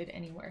imported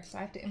anywhere, so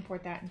I have to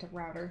import that into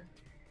Router.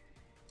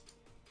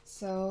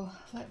 So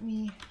let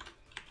me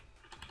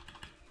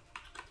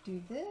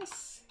do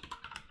this.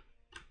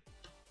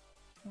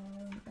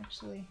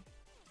 Actually,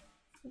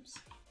 oops.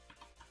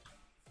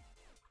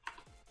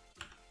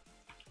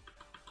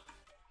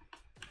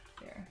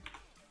 There.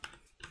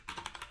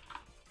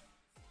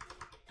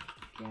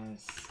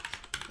 Guest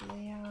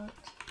layout.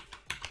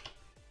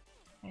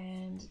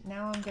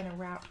 now I'm gonna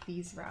route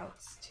these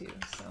routes too.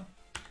 So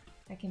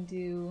I can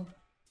do,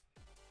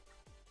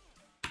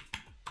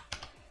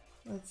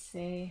 let's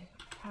say,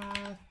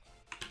 path.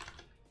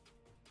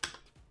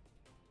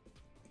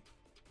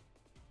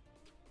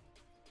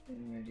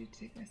 I'm ready to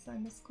take my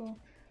son to school.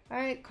 All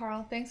right,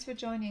 Carl, thanks for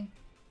joining.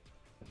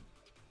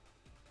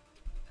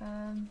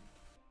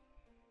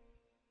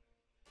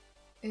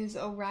 Is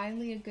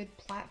O'Reilly a good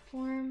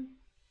platform?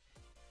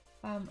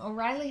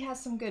 O'Reilly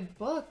has some good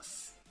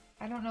books.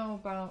 I don't know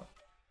about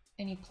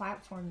any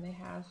platform they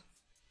have.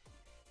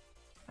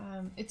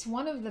 It's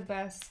one of the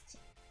best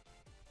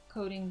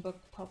coding book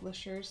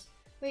publishers.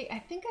 Wait, I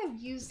think I've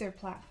used their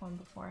platform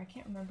before. I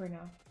can't remember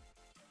now.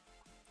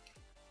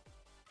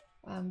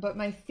 But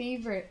my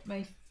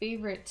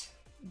favorite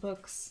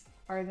books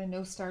are the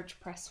No Starch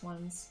Press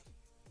ones.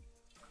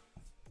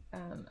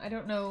 I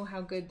don't know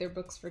how good their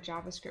books for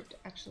JavaScript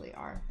actually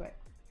are, but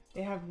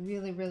they have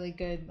really, really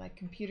good, like,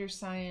 computer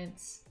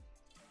science,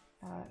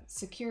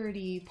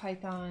 security,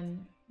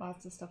 Python,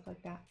 lots of stuff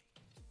like that.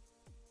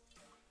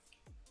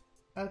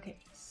 Okay,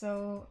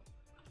 so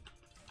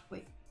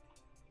wait,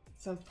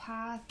 so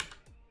path.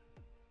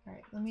 All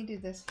right, let me do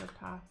this for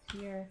path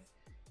here,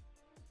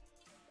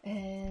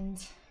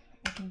 and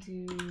I can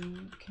do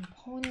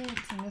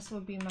components, and this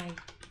will be my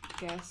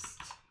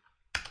guest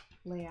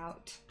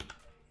layout.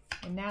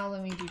 And now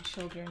let me do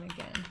children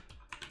again,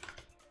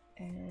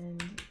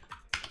 and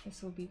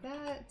this will be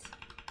that.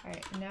 All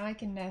right, and now I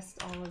can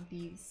nest all of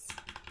these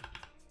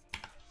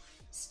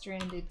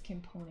stranded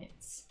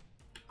components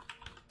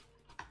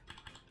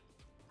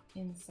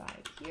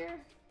inside here.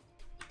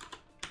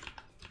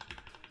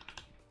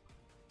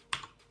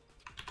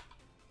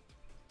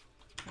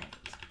 All right.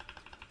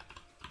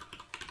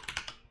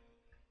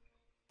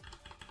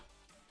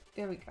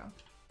 There we go.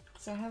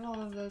 So I have all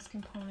of those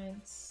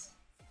components,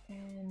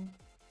 and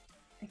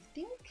I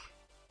think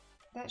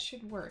that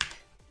should work.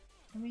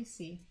 Let me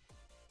see.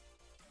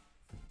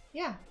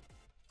 Yeah.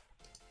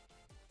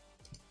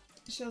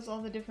 It shows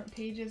all the different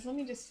pages. Let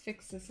me just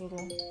fix this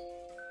little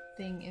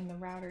thing in the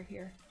router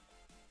here.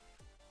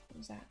 What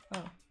was that?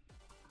 Oh.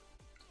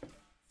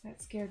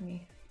 That scared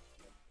me.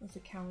 It was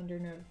a calendar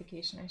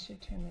notification. I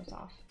should turn those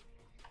off.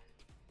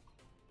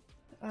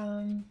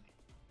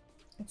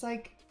 It's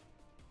like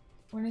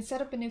when I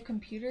set up a new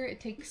computer,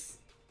 it takes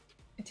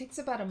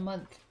about a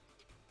month,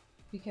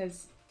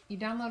 because you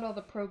download all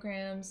the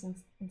programs and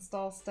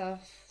install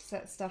stuff,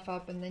 set stuff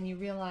up, and then you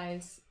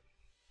realize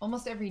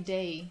almost every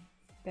day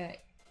that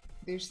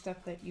there's stuff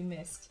that you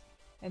missed,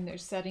 and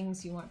there's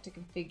settings you want to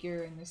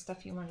configure, and there's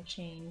stuff you want to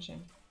change,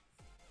 and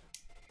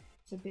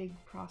it's a big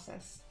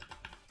process.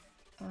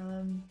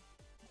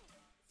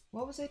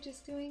 What was I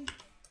just doing?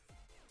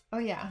 Oh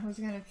yeah, I was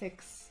gonna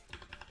fix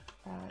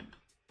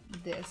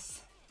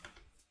this.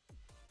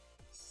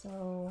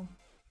 So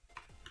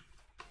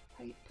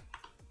pipe.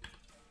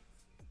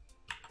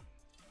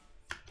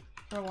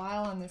 For a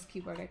while on this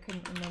keyboard, I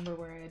couldn't remember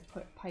where I had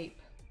put pipe.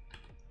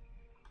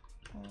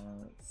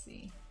 Let's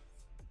see.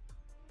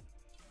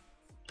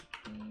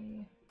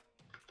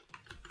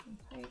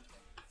 Pipe.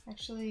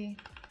 Actually,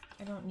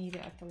 I don't need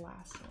it at the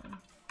last one.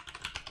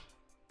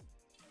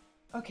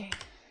 Okay,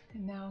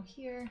 and now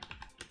here,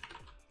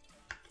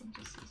 I'll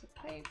just use a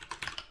pipe.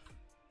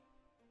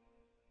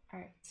 All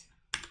right,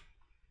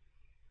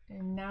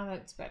 and now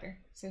that's better.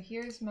 So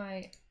here's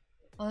my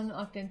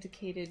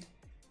unauthenticated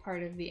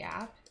part of the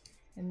app.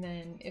 And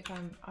then if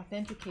I'm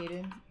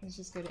authenticated, let's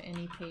just go to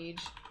any page,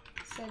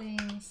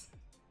 settings,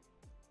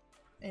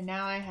 and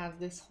now I have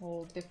this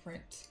whole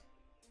different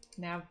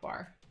nav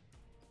bar.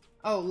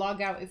 Oh,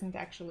 logout isn't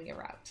actually a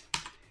route.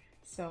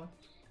 So,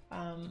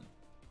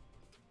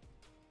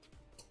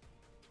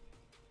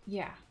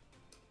 yeah,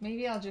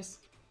 maybe I'll just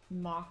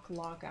mock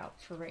logout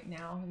for right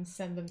now and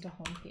send them to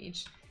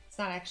homepage. It's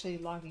not actually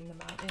logging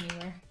them out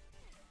anywhere,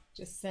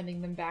 just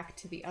sending them back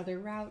to the other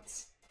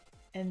routes.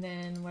 And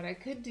then what I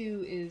could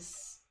do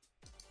is,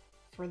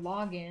 for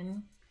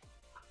login,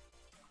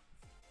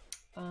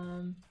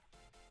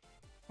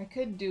 I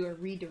could do a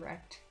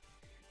redirect,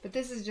 but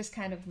this is just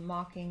kind of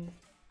mocking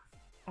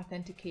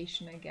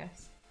authentication, I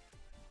guess.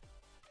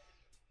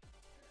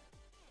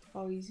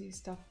 Always use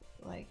stuff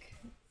like,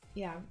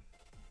 yeah,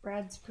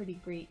 Brad's pretty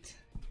great.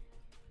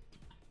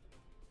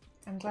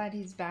 I'm glad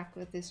he's back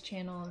with this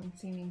channel and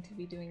seeming to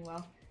be doing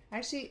well.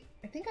 Actually,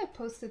 I think I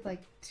posted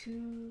like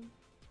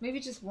maybe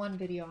just one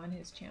video on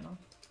his channel,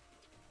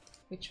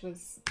 which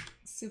was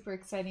super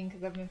exciting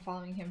because I've been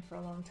following him for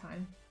a long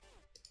time,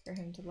 for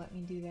him to let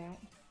me do that.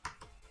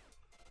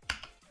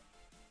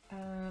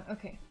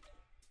 Okay,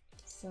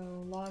 so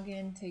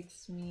login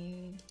takes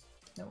me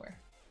nowhere.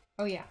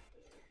 Oh yeah,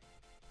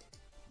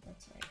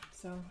 that's right.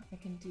 So I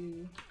can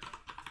do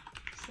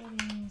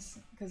settings,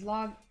 because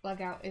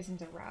logout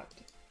isn't a route,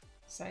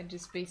 so I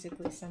just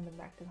basically send them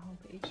back to the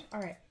homepage.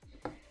 All right,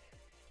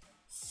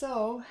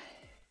 so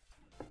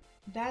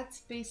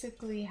that's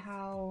basically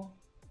how,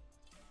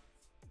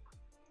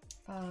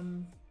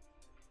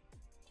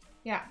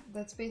 yeah,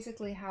 that's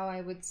basically how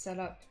I would set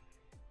up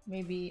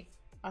maybe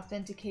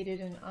authenticated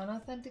and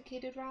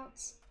unauthenticated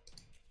routes.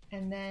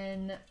 and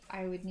then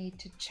I would need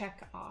to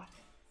check Auth.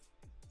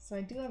 So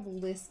I do have a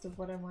list of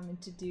what I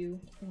wanted to do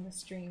in the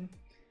stream.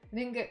 I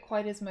didn't get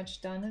quite as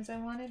much done as I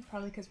wanted,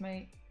 probably because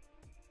I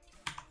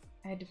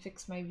had to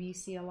fix my Vue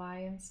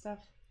CLI and stuff.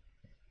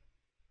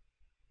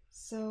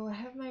 So I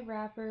have my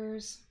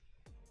wrappers.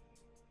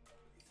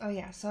 Oh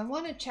yeah, so I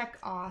want to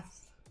check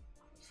Auth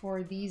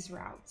for these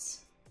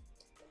routes.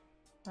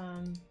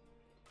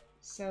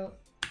 So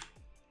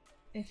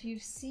if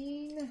you've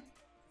seen,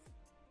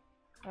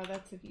 oh,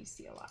 that's a Vue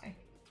CLI.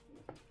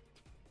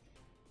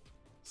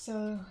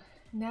 So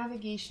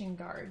navigation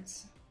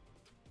guards.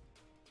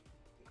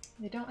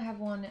 They don't have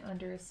one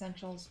under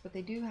essentials, but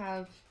they do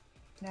have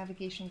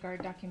navigation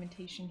guard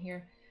documentation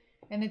here.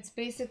 And it's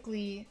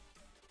basically,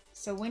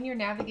 so when you're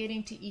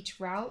navigating to each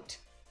route,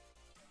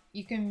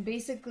 you can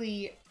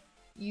basically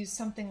use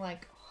something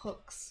like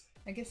hooks.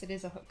 I guess it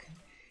is a hook.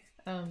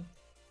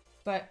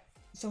 But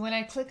so when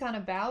I click on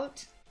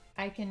about,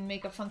 I can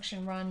make a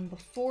function run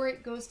before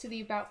it goes to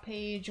the about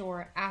page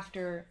or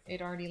after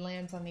it already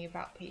lands on the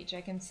about page.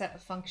 I can set a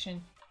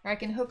function, or I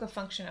can hook a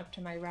function up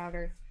to my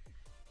router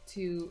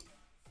to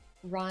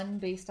run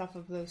based off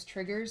of those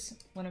triggers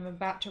when I'm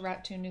about to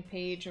route to a new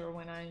page or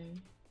when I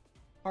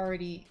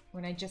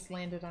just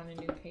landed on a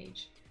new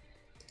page.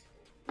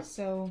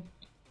 So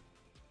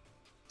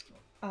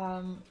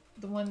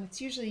the one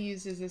that's usually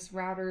used is this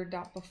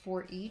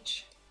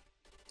router.beforeEach,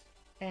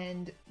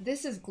 and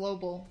this is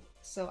global,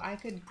 so I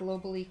could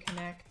globally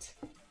connect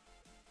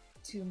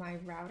to my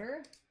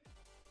router.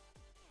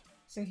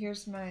 So here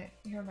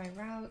are my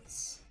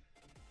routes,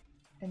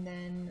 and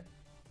then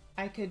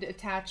I could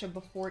attach a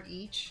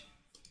beforeEach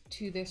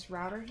to this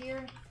router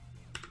here.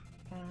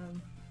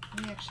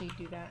 Let me actually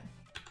do that.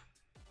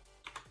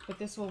 But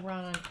this will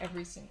run on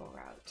every single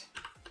route.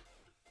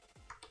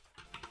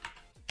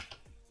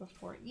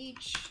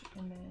 BeforeEach,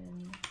 and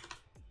then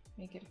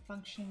make it a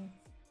function.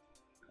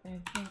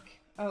 And I think,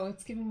 oh,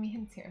 it's giving me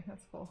hints here.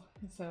 That's cool.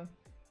 So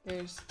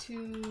there's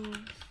to,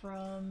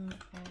 from,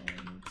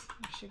 and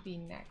it should be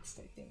next,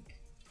 I think.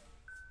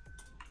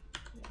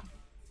 Yeah.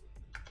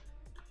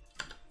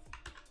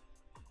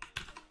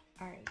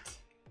 All right.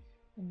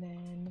 And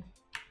then,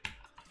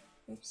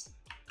 oops.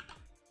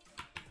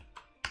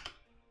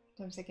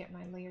 Sometimes I get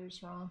my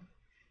layers wrong.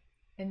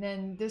 And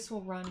then this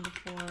will run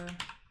before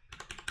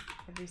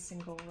every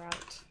single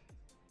route,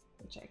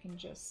 which I can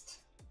just,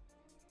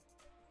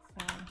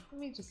 let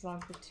me just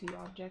log the to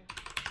object.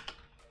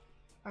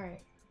 All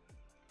right.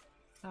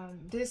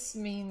 This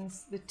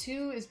means the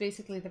to is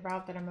basically the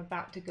route that I'm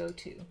about to go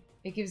to.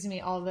 It gives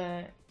me all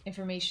the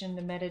information,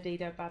 the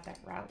metadata about that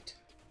route.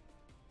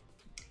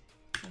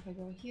 So if I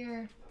go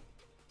here,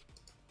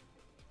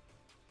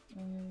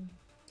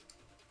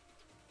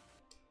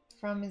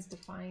 from is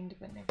defined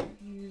but never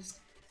used.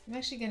 I'm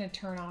actually going to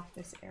turn off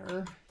this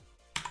error.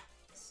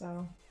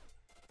 So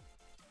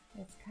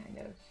that's kind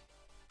of,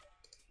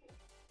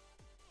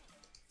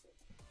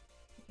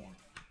 yeah.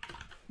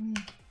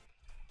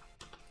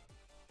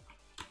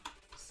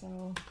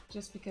 So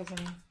just because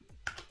I'm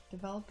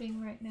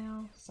developing right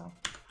now, so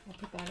I'll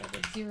put that at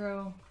a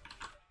 0,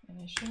 and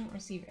I shouldn't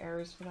receive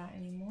errors for that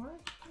anymore,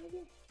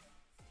 maybe?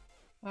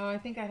 Oh, I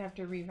think I'd have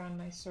to rerun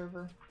my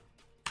server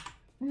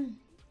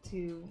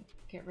to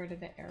get rid of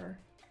the error.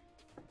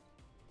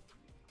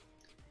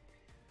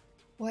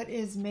 What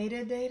is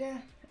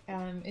metadata?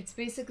 It's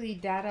basically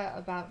data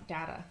about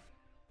data.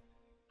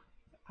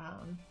 I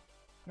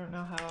don't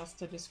know how else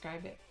to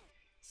describe it.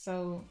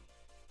 So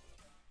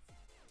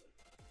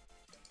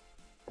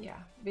yeah,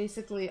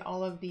 basically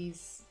all of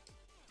these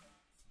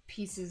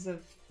pieces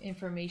of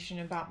information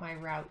about my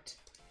route.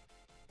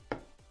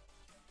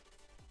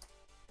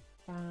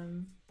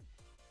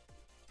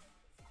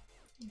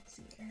 Let's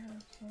see, error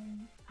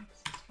from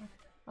access file.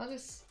 I'll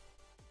just,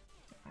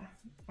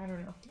 I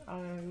don't know,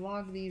 I'll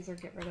log these or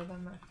get rid of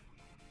them or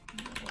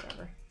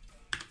whatever.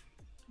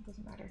 It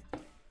doesn't matter.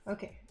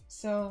 Okay,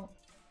 so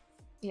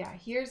yeah,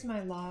 here's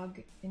my log,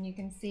 and you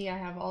can see I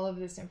have all of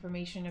this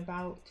information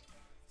about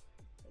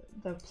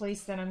the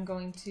place that I'm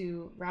going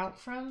to route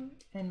from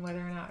and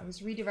whether or not I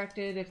was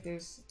redirected, if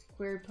there's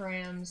query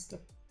params, the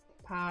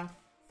path,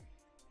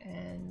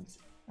 and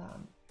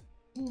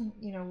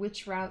you know,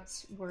 which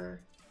routes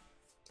were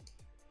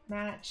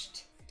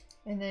matched,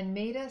 and then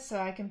meta, so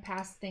I can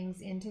pass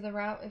things into the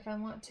route if I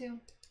want to,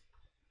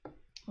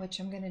 which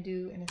I'm going to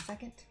do in a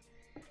second.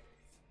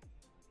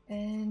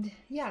 And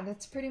yeah,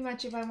 that's pretty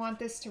much if I want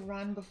this to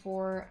run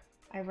before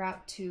I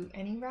route to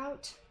any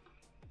route,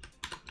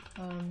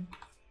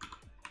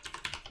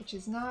 which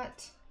is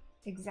not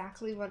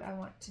exactly what I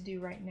want to do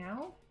right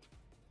now.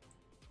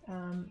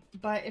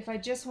 But if I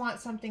just want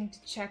something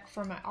to check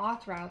for my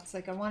auth routes,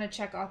 like I want to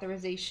check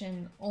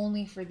authorization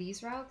only for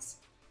these routes,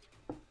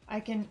 I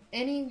can,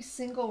 any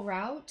single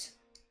route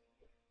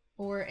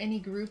or any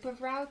group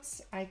of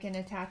routes, I can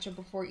attach a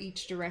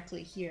beforeEach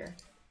directly here.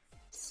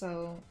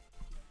 So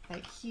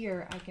like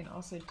here, I can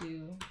also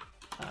do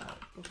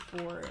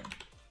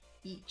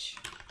beforeEach,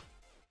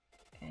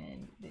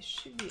 and this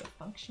should be a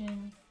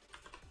function.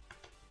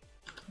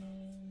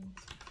 And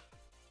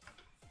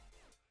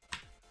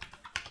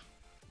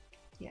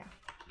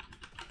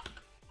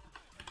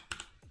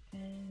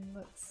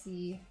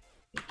see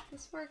if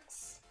this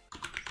works.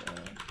 So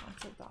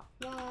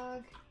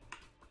console.log.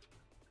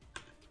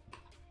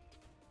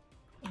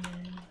 And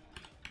then,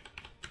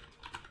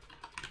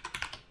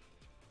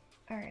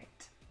 all right.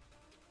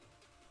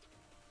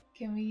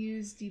 Can we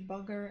use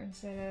debugger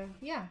instead of,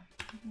 yeah,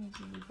 I can use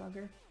a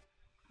debugger.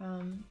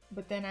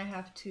 But then I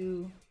have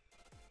to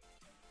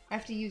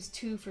use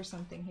 2 for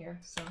something here,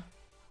 so.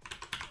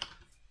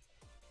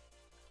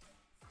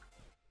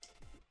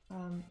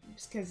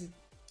 Just because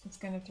it's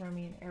going to throw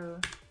me an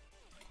error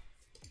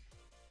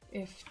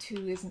if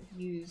 2 isn't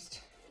used.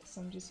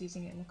 So I'm just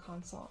using it in the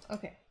console.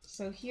 Okay,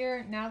 so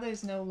here, now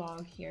there's no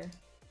log here,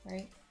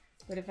 right?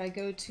 But if I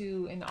go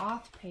to an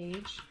auth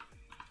page,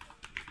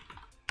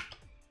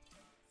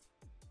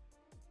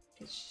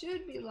 it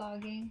should be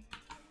logging.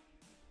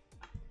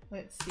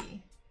 Let's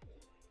see.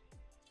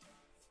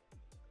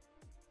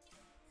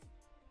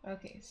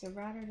 Okay, so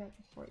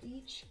router.before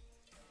each.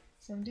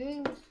 So I'm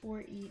doing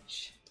before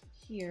each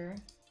here,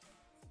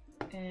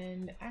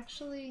 and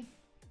actually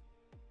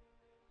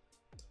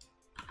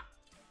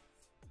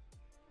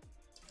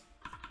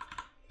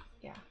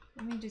yeah,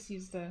 let me just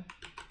use the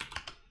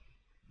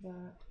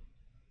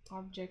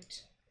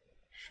object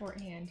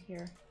shorthand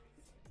here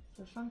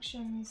for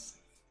functions.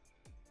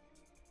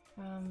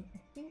 I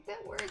think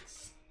that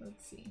works.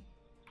 Let's see.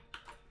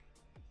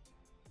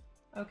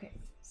 Okay,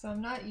 so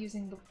I'm not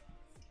using the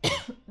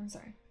I'm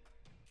sorry,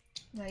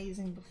 not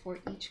using before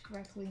each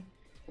correctly.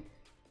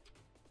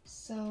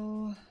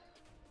 So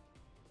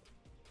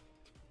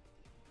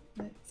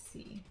let's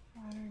see,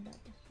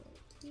 router.before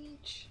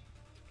each,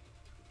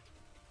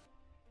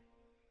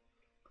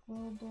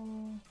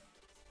 global,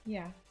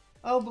 yeah.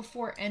 Oh,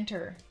 before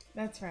enter,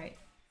 that's right.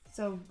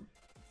 So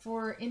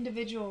for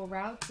individual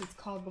routes, it's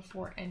called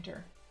before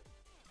enter.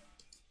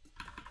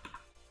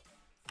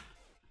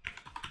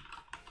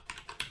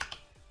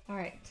 All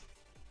right,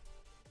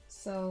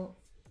 so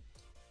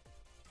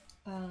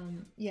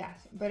yeah,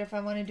 but if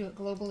I want to do it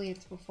globally,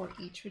 it's before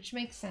each, which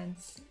makes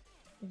sense.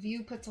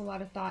 Vue puts a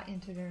lot of thought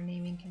into their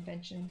naming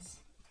conventions.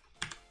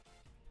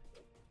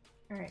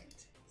 All right,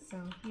 so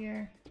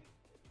here,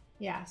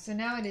 yeah, so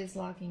now it is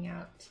logging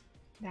out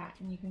that,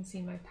 and you can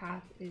see my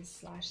path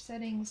is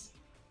 /settings.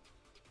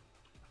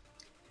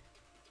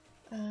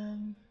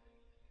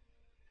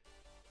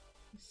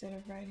 Instead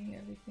of writing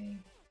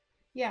everything.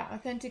 Yeah,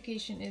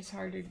 authentication is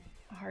hard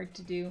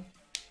to do.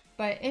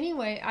 But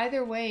anyway,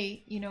 either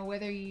way, you know,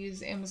 whether you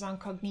use Amazon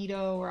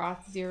Cognito or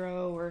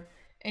Auth0 or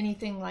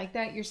anything like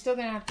that, you're still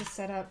going to have to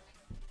set up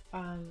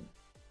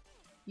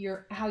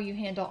how you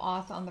handle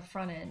auth on the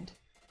front end.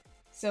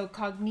 So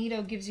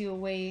Cognito gives you a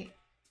way,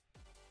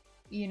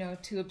 you know,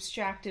 to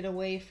abstract it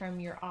away from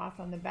your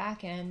auth on the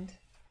back end.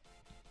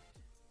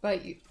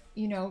 But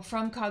you know,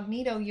 from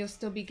Cognito, you'll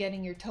still be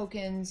getting your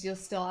tokens. You'll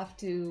still have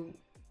to,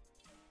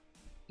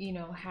 you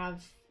know,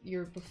 have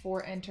your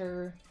before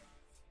enter,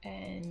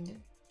 and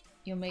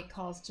you'll make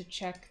calls to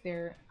check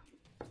their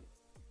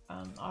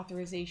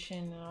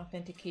authorization and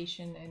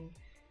authentication,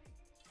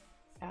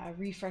 and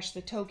refresh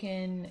the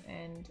token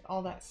and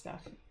all that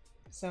stuff.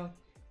 So,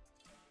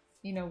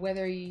 you know,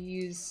 whether you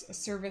use a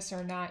service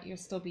or not, you'll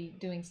still be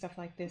doing stuff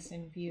like this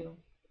in Vue.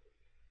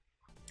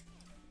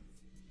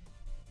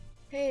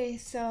 Hey,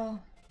 so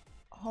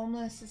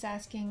Homeless is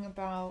asking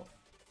about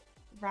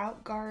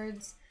route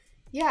guards.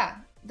 Yeah,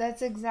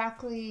 that's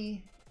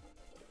exactly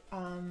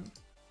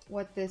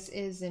what this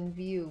is in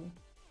Vue.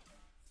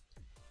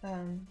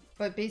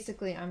 But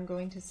basically, I'm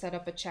going to set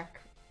up a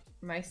check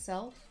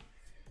myself.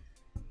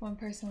 One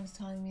person was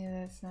telling me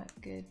that it's not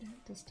good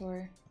to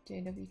store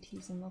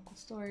JWTs in local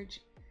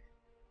storage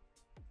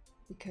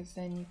because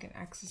then you can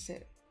access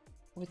it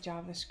with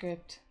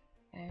JavaScript,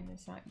 and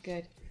it's not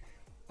good.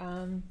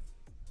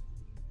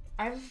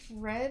 I've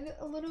read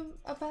a little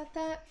about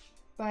that,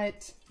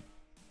 but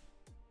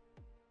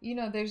you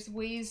know, there's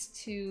ways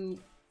to,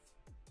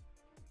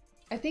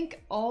 I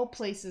think all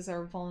places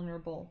are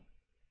vulnerable,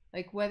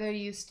 like whether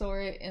you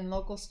store it in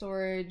local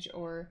storage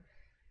or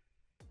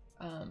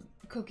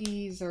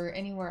cookies or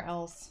anywhere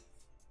else.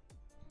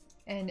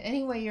 And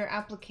anyway, your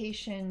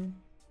application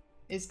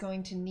is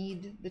going to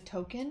need the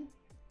token.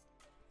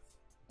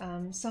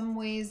 Some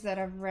ways that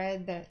I've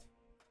read that,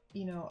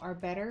 you know, are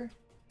better,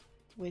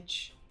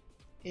 which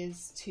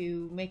is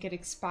to make it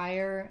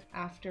expire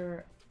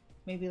after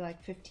maybe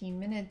like 15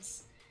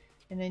 minutes,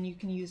 and then you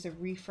can use a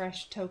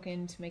refresh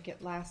token to make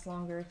it last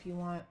longer if you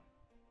want.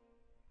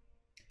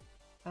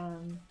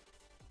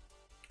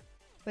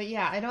 But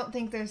yeah, I don't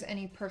think there's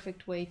any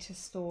perfect way to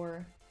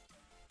store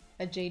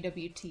a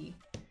JWT,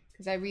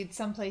 because I read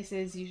some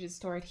places you should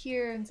store it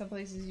here and some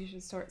places you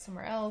should store it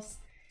somewhere else,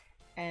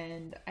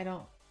 and I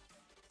don't,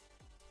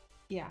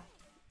 yeah,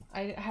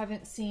 I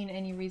haven't seen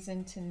any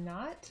reason to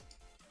not,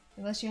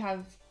 unless you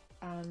have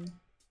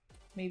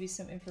maybe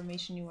some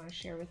information you want to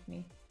share with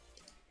me.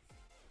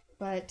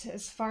 But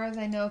as far as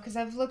I know, because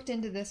I've looked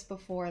into this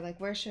before, like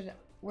where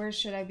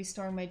should I be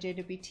storing my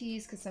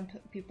JWTs, because some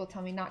people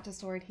tell me not to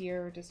store it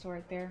here or to store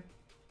it there,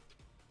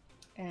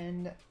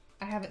 and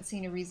I haven't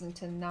seen a reason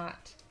to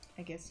not,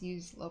 I guess,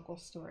 use local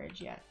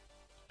storage yet.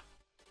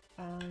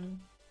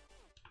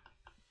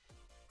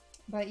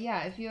 But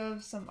yeah, if you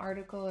have some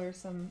article or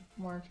some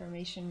more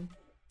information,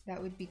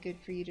 that would be good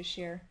for you to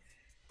share.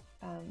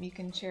 You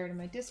can share it in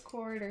my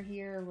Discord or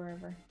here or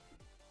wherever.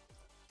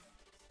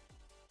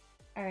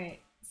 Alright,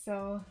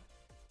 so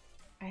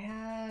I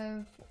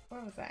have,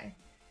 where was I?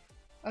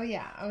 Oh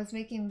yeah, I was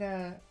making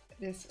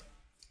this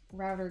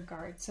router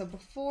guard. So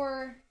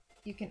before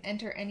you can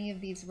enter any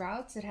of these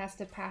routes, it has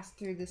to pass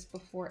through this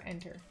before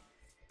enter.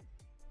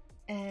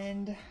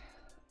 And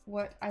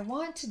what I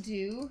want to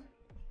do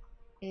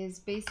is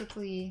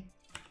basically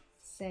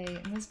say,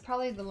 and this is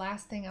probably the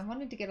last thing, I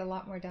wanted to get a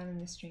lot more done in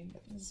the stream,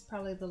 but this is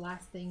probably the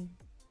last thing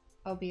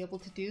I'll be able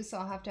to do, so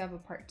I'll have to have a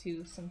part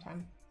 2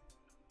 sometime,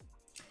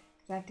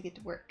 because I have to get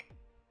to work.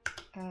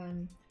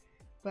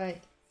 But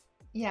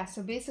yeah,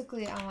 so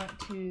basically I want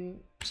to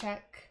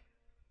check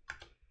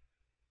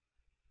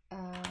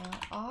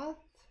auth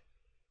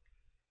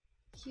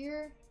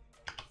here,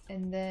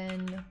 and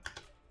then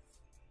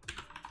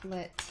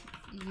let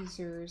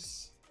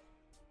users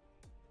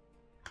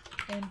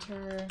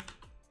enter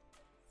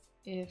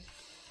if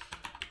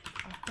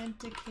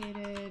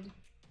authenticated,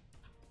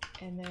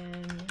 and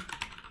then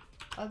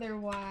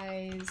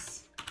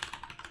otherwise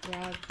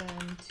route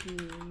them to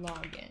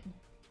login.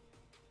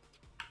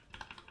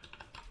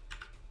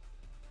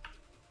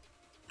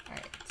 All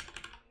right.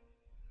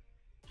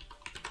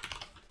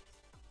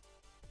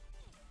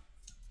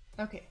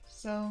 Okay,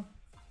 so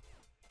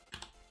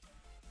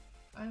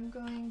I'm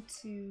going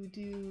to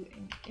do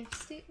an if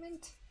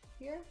statement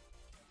here.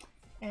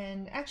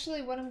 And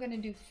actually what I'm going to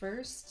do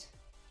first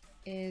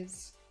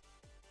is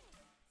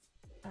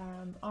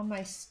on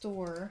my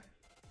store,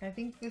 I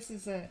think this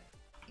is an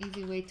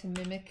easy way to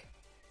mimic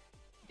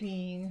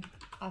being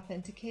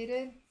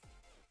authenticated.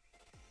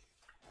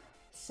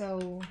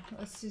 So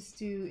let's just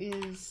do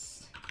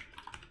is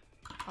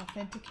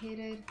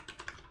authenticated,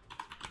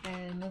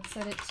 and let's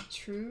set it to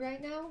true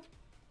right now.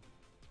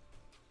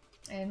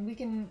 And we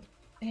can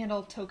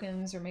handle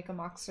tokens or make a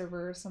mock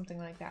server or something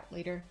like that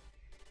later.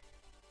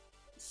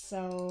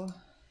 So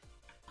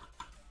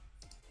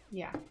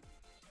yeah,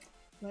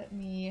 let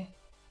me,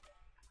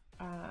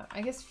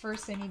 I guess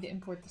first I need to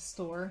import the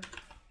store.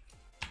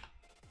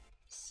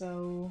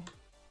 So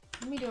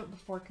let me do it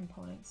before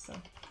components. So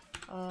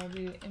I'll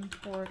do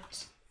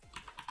import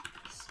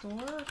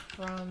store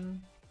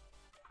from,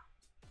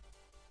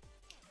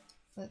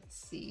 let's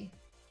see,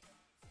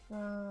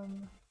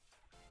 from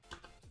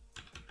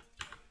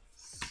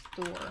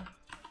store.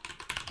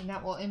 And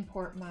that will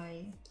import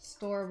my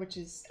store, which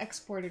is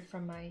exported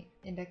from my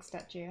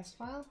index.js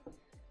file.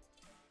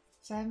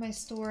 So I have my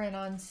store, and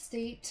on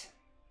state,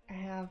 I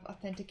have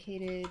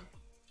authenticated.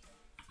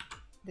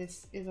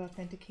 This is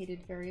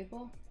authenticated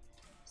variable.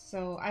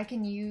 So I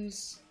can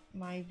use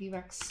my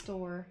Vuex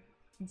store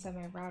inside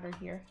my router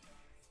here.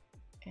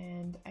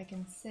 And I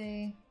can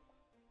say,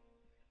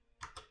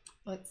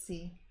 let's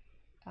see,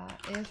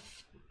 if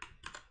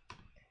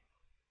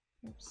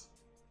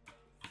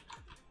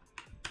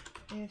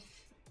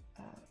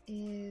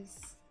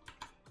is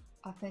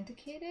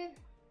authenticated,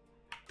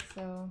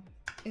 so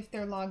if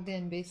they're logged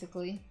in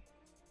basically,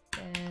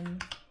 then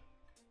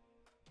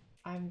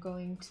I'm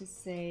going to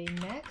say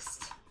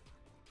next,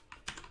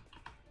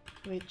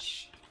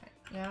 which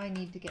now I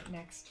need to get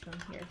next from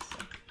here, so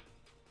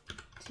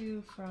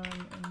to, from,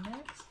 and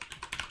next.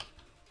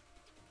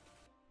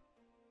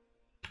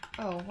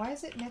 Oh, why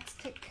is it next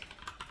tick?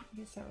 I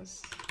guess that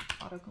was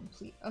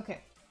autocomplete.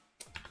 Okay.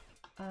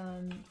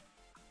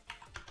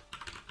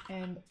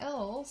 And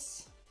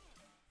else,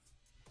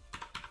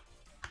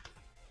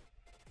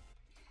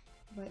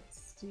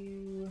 let's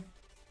do,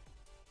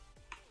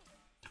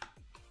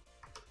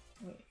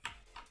 wait,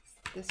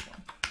 this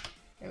one.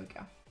 There we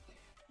go.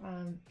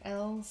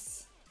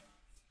 Else,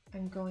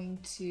 I'm going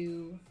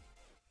to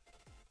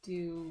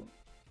do,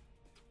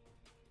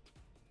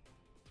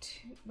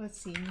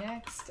 let's see,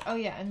 next. Oh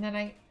yeah, and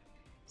then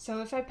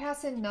so if I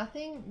pass in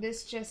nothing,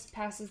 this just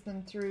passes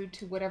them through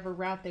to whatever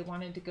route they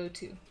wanted to go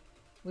to,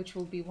 which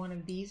will be one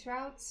of these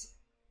routes.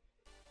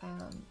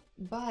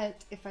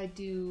 But if I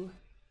do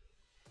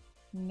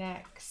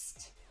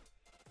next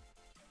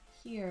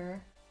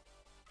here,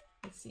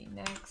 let's see,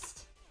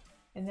 next,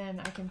 and then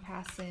I can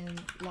pass in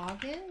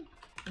login,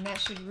 and that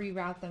should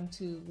reroute them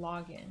to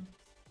login.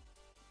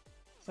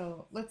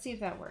 So let's see if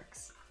that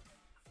works.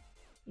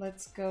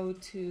 Let's go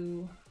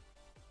to,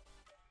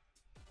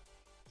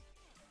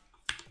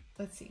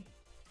 let's see.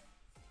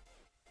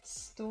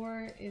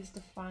 Store is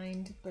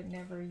defined but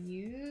never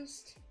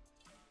used.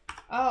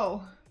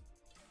 Oh,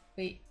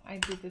 wait, I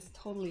did this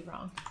totally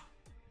wrong.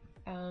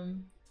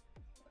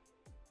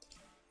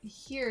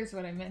 Here's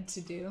what I meant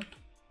to do,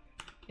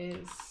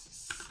 is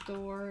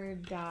store.state,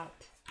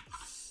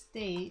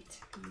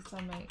 because it's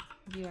on my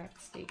Vuex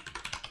state,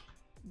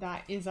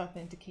 that is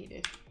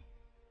authenticated.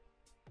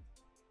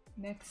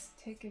 Next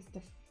tick is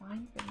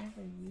defined but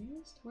never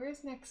used? Where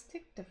is next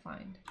tick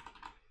defined?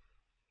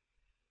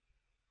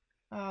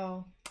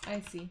 Oh, I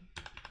see.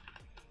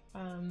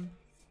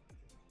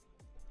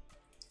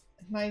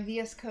 My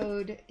VS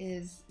Code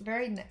is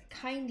very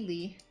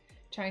kindly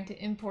trying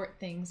to import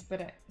things,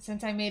 but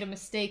since I made a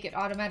mistake, it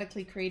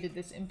automatically created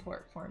this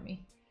import for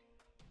me.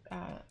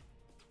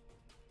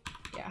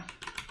 Yeah,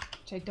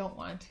 which I don't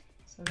want.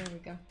 So there we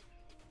go.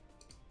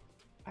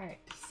 Alright,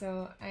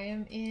 so I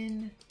am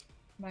in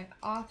my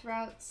auth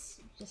routes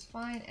just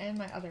fine, and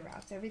my other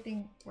routes.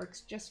 Everything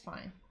works just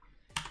fine.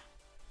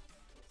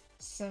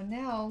 So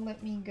now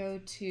let me go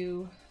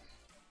to,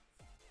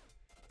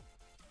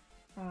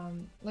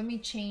 let me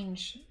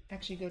change,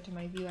 actually go to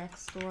my Vuex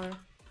store.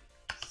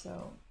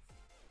 So,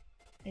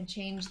 and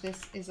change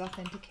this is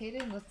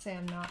authenticated. Let's say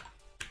I'm not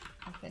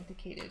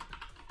authenticated.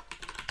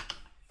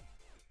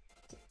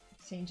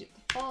 Change it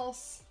to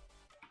false.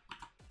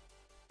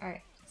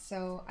 Alright,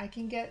 so I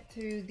can get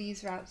through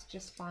these routes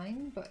just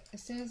fine, but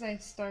as soon as I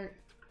start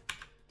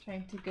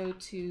trying to go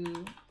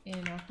to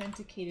an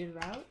authenticated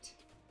route,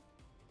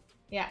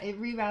 yeah, it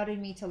rerouted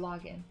me to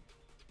login,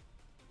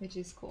 which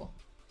is cool.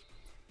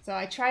 So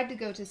I tried to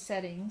go to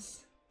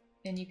settings,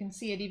 and you can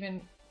see it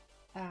even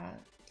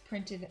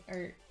printed,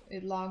 or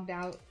it logged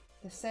out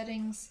the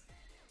settings,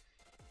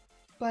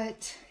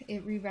 but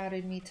it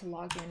rerouted me to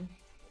login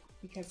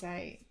because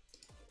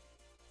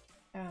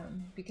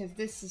because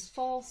this is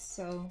false.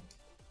 So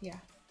yeah,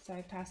 so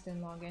I passed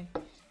in login.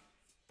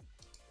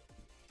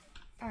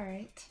 All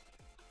right.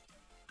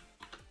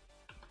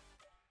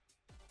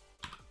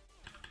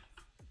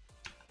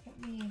 Let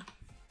me,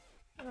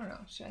 I don't know,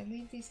 should I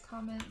leave these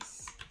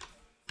comments?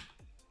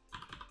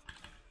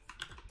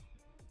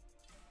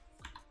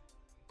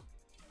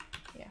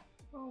 Yeah,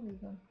 I'll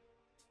leave them.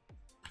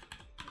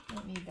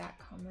 Don't need that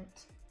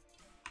comment.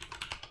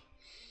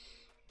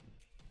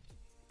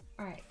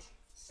 All right,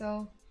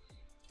 so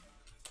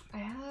I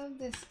have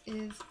this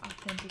is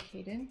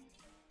authenticated,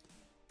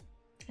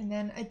 and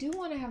then I do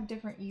want to have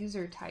different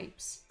user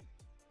types.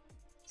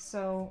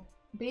 So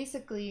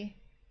basically,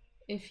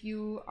 if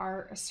you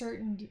are a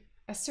certain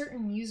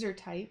user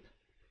type,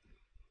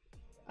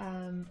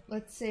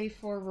 let's say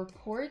for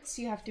reports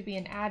you have to be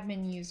an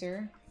admin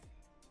user,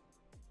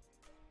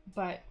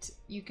 but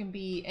you can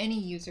be any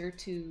user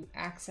to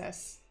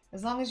access.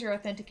 As long as you're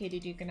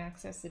authenticated, you can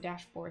access the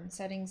dashboard and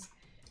settings,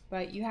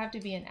 but you have to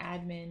be an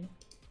admin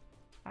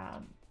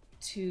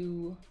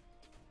to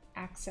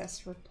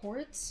access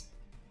reports.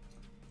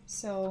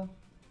 So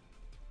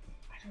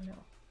I don't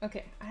know.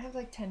 Okay, I have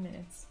like 10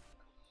 minutes.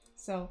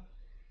 So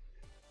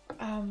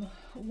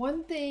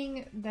one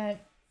thing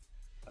that,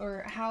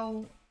 or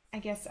how I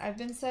guess I've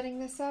been setting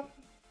this up,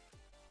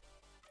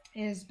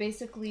 is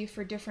basically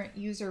for different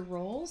user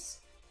roles.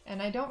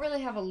 And I don't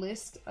really have a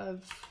list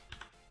of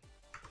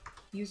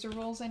user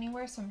roles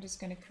anywhere, so I'm just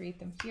going to create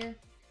them here.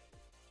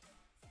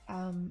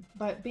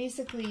 But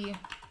basically,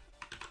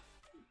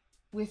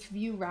 with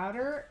Vue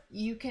Router,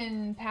 you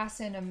can pass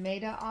in a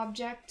meta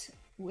object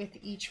with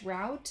each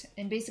route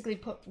and basically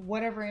put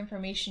whatever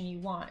information you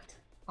want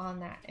on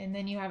that, and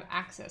then you have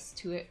access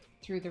to it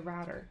through the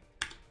router.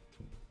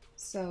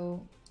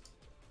 So,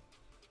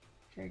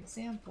 for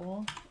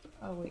example,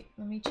 oh wait,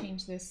 let me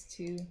change this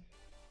to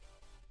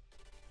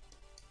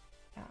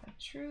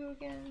true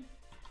again.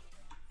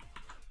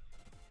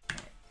 All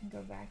right,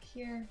 go back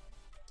here.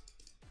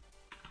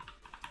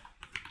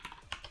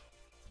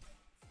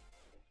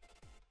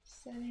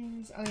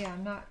 Settings. Oh yeah,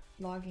 I'm not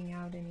logging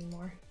out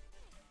anymore.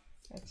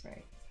 That's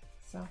right.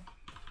 So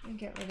let me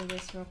get rid of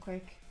this real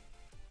quick.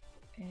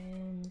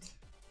 And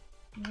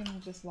I'm going to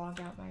just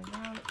log out my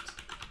route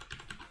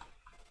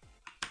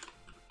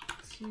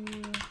to...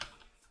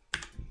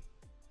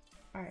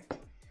 Alright.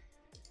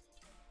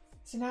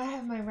 So now I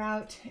have my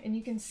route, and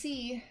you can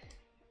see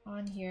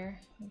on here,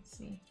 let's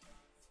see,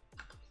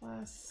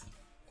 plus,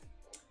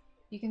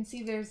 you can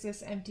see there's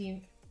this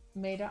empty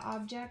meta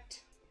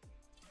object.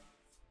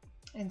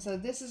 And so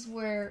this is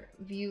where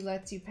Vue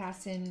lets you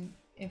pass in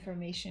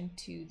information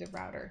to the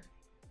router.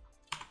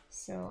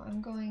 So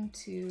I'm going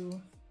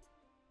to,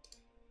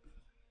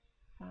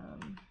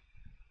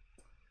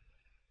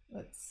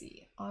 let's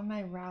see, on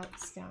my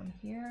routes down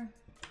here,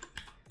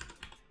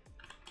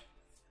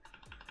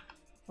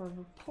 for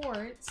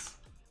reports,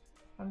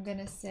 I'm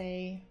gonna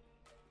say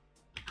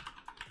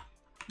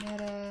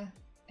meta,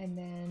 and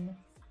then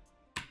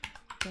I'm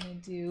gonna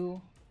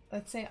do,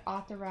 let's say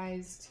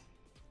authorized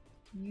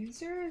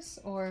users,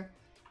 or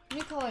let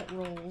me call it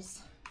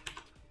roles.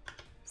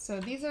 So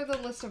these are the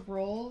list of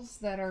roles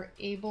that are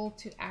able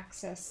to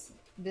access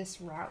this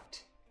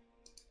route.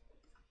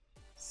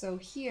 So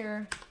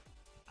here,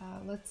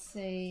 let's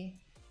say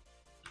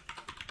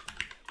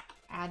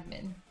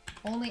admin.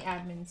 Only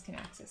admins can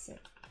access it.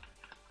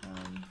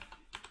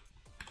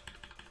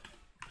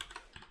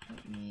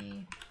 Let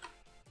me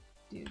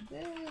do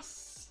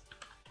this.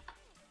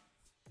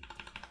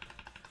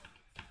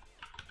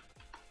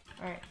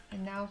 All right,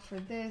 and now for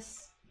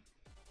this,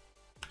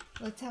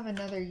 let's have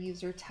another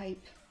user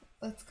type.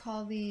 Let's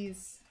call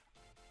these,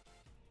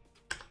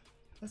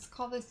 let's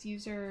call this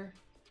user,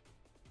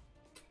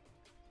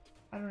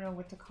 I don't know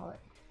what to call it,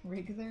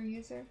 regular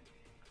user,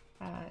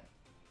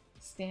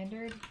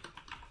 standard,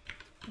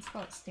 let's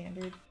call it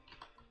standard.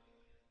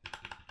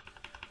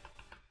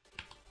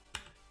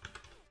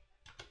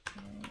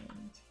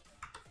 And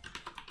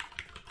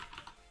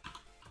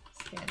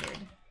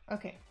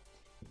Okay,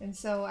 and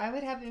so I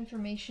would have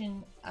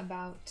information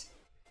about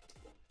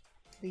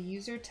the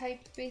user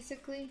type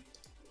basically.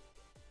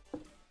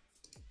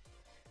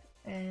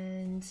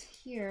 And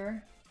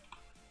here,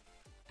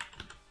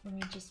 let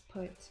me just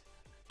put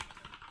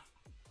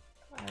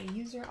a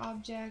user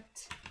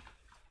object,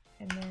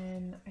 and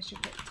then I should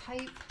put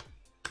type.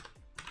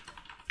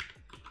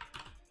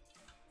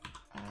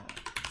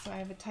 So I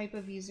have a type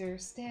of user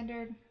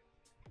standard.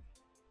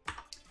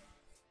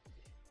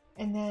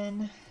 And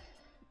then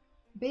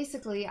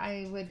basically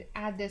I would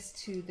add this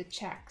to the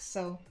checks.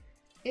 So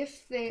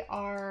if they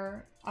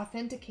are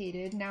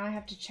authenticated, now I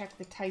have to check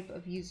the type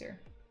of user.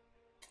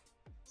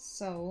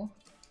 So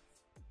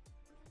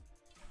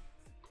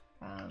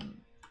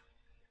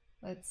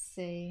let's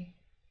say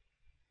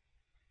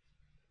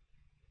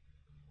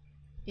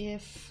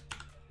if,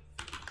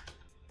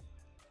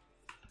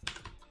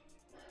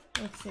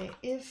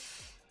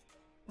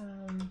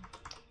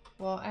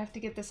 well, I have to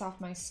get this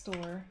off my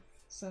store.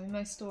 So in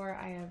my store,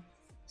 I have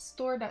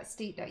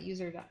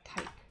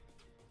store.state.user.type.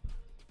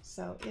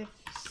 So if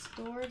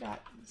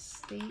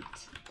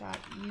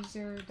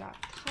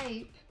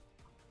store.state.user.type,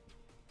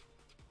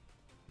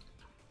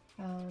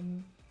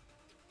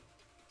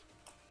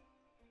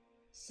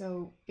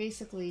 so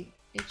basically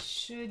it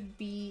should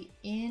be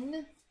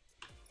in,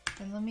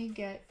 and let me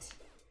get,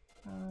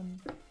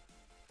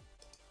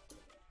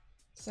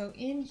 so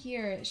in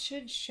here it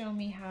should show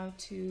me how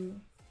to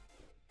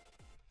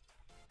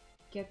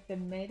get the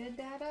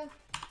metadata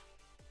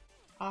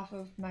off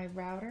of my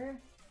router.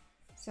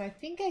 So I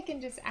think I can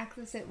just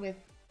access it with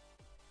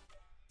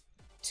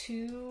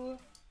two,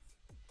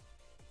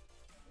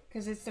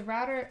 because it's the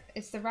route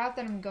that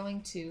I'm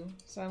going to.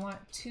 So I want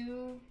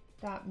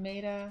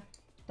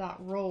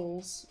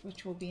two.meta.roles,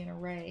 which will be an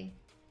array.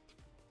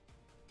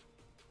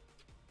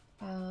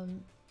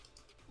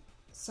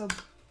 So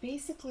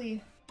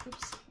basically,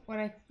 oops, what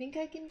I think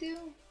I can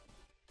do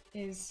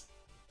is,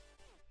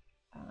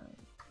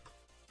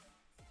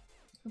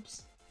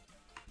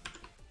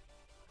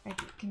 I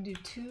can do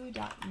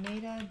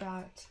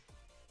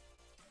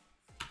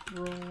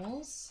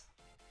two.meta.roles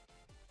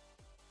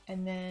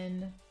and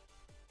then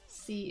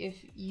see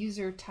if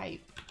user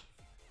type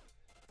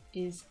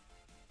is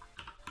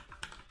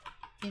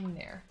in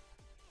there.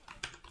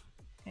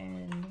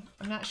 And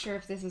I'm not sure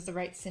if this is the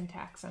right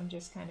syntax. I'm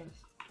just kind of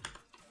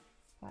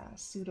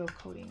pseudo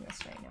coding this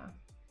right now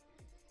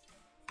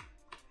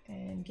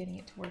and getting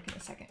it to work in a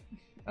second.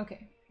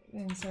 Okay,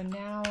 and so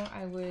now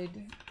I would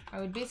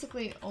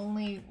basically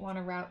only want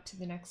to route to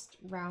the next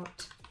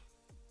route,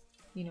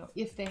 you know,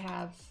 if they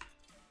have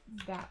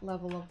that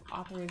level of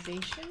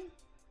authorization.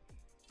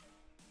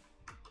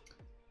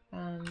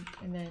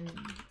 And then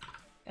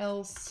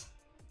else,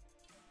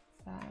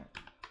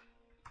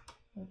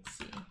 let's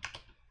see,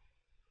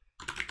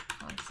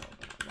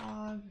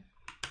 console.log,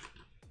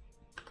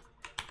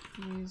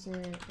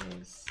 user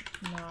is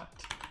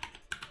not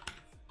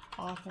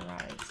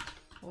authorized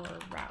for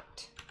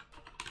route.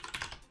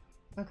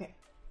 Okay,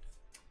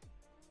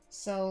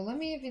 so let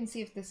me even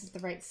see if this is the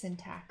right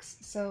syntax.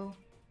 So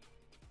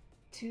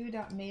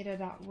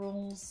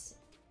two.meta.roles,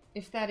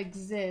 if that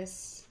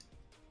exists,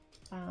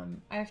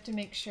 I have to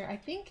make sure. I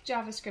think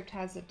JavaScript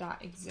has a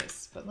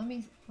 .exists, but let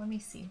me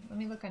see. Let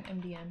me look on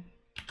MDN.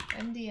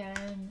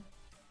 MDN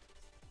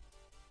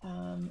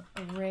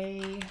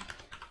array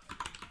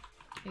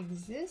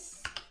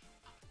exists.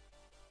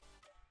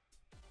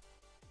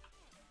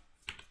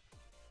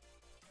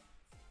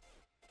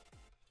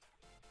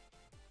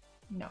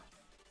 No,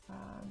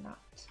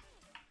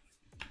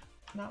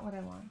 not what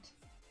I want.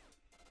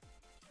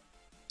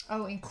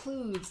 Oh,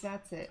 includes,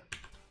 that's it.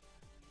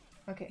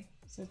 Okay,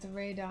 so it's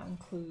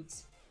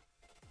array.includes.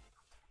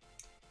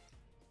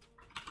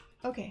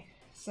 Okay,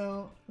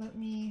 so let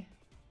me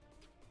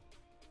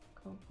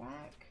go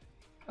back.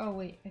 Oh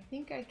wait, I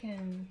think I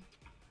can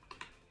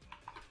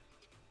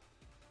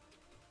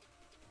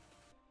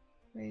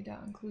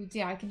array.includes.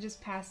 Yeah, I can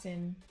just pass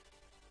in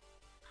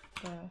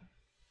the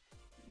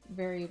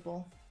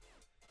variable.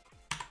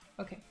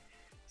 Okay,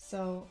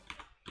 so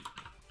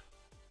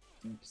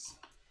oops,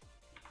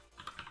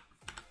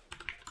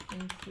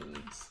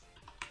 includes,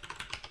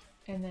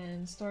 and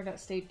then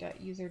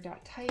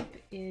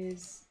store.state.user.type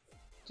is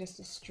just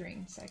a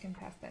string, so I can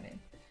pass that in.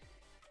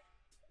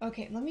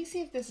 Okay, let me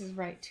see if this is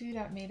right.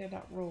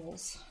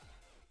 Two.meta.roles.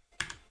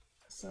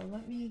 So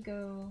let me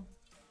go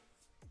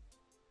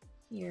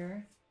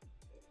here.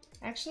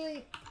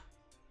 Actually,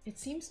 it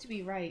seems to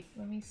be right.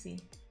 Let me see.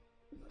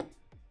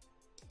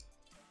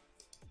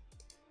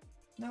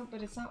 No,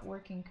 but it's not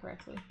working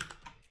correctly.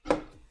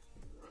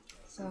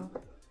 So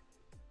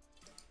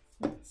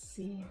let's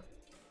see.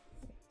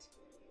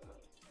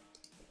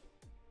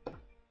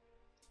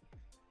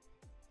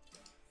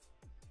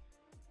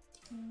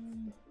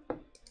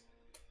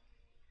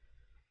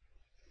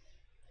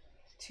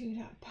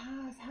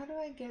 Two.path. How do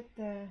I get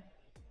the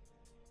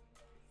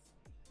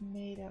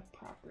meta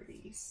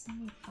properties? Let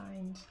me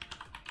find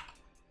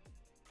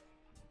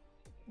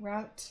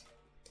route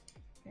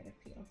meta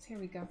fields. Here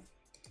we go.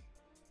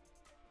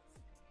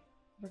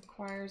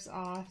 requires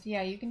auth.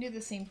 Yeah, you can do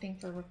the same thing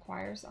for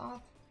requires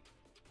auth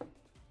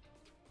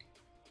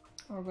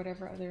or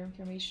whatever other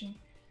information.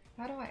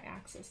 How do I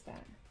access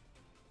that?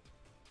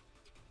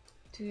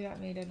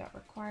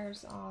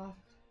 2.meta.requires auth.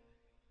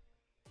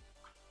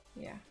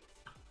 Yeah.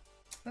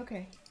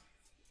 Okay.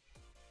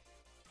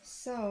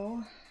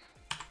 So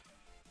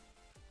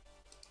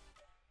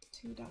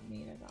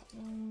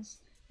 2.meta.roles.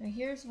 Now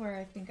here's where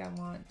I think I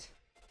want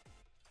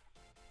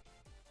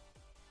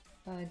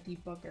a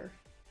debugger.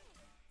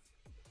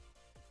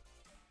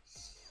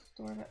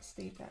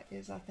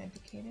 Store.state.is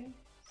authenticated.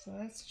 So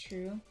that's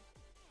true.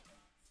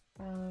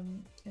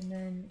 And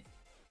then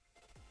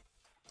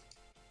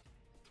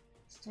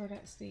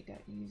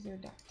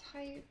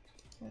store.state.user.type.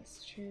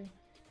 That's true.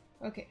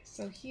 Okay,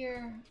 so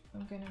here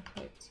I'm going to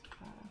put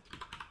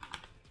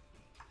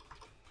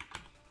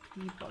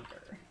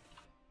debugger.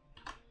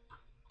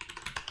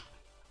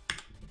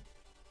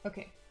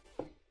 Okay.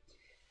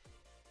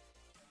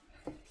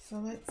 So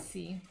let's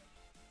see.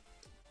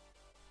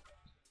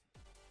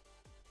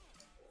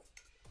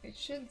 It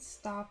should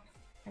stop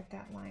at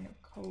that line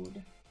of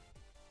code.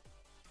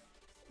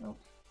 Nope.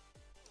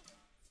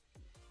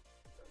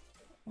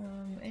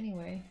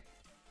 Anyway.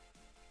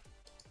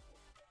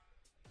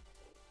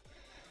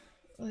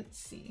 Let's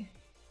see.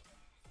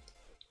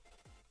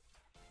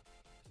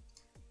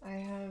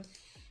 I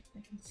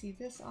can see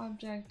this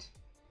object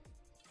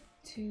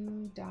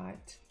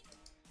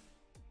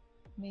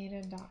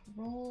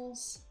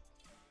 2.meta.roles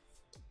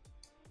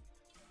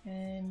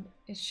and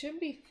it should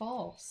be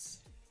false.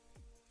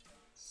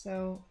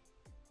 So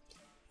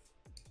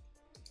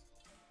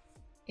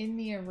in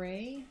the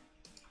array,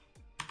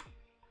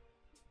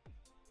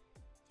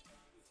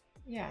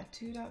 yeah,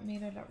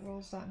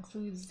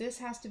 2.meta.roles.includes, this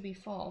has to be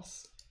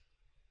false.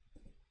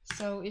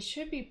 So it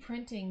should be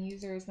printing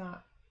user is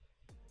not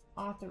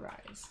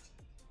authorized,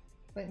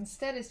 but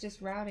instead it's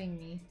just routing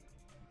me.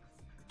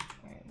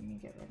 All right, let me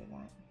get rid of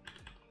that.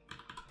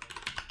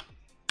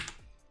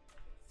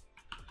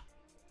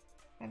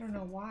 I don't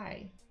know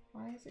why.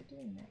 Why is it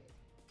doing that?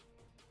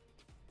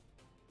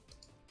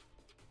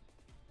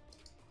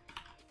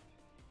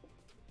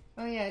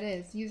 Oh yeah, it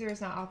is. User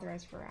is not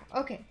authorized for route.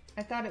 Okay,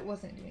 I thought it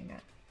wasn't doing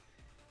that.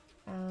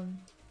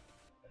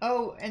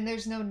 Oh, and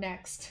there's no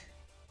next.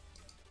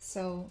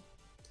 So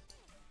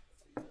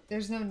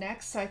there's no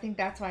next, so I think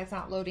that's why it's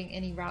not loading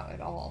any route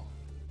at all.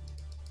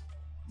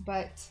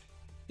 But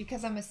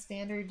because I'm a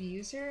standard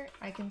user,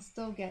 I can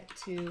still get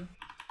to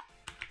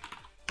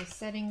the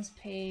settings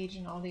page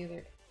and all the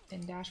other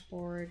in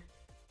dashboard,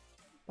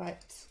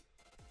 but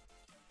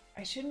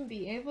I shouldn't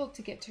be able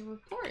to get to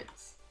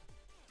reports.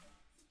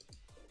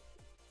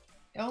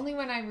 Only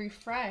when I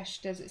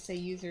refresh does it say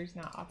users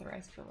not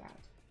authorized for route.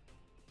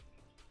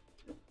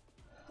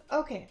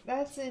 Okay,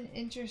 that's an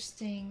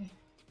interesting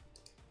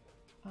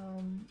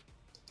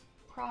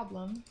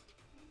problem.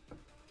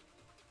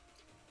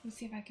 Let's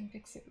see if I can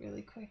fix it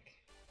really quick.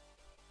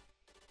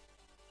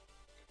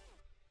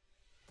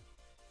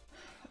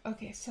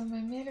 Okay, so my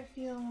meta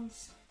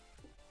fields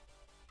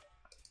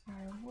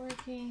are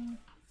working.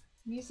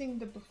 I'm using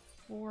the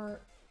before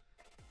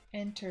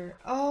enter.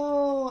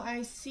 Oh,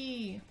 I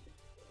see.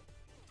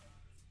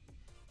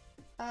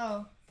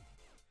 Oh.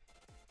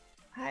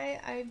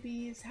 Hi,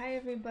 IBs. Hi,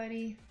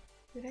 everybody.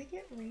 Did I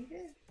get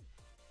raided?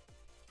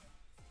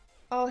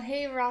 Oh,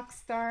 hey,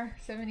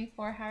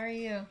 Rockstar74. How are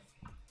you?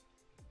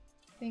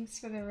 Thanks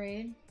for the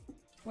raid.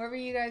 What were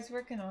you guys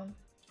working on?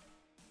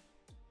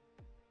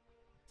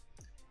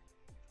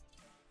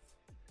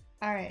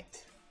 All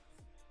right.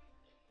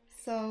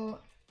 So,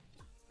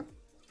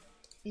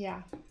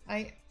 yeah,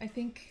 I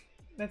think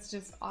that's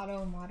just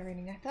auto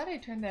moderating. I thought I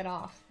turned that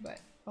off, but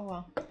oh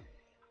well.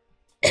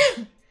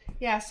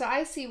 Yeah, so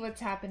I see what's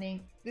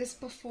happening. This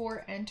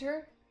before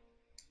enter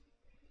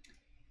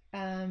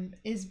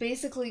is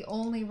basically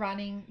only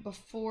running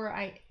before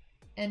I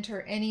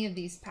enter any of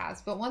these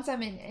paths. But once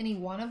I'm in any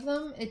one of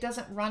them, it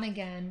doesn't run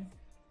again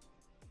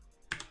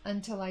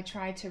until I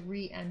try to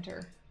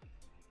re-enter.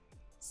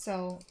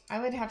 So I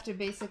would have to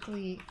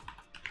basically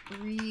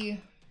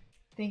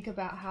rethink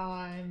about how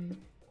I'm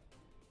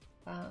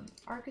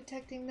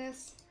architecting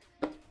this,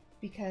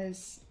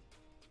 because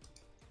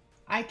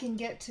I can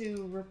get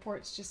to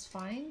reports just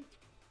fine,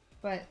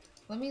 but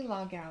let me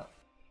log out.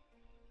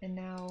 And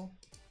now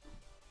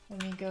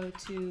let me go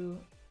to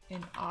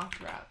an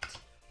auth route.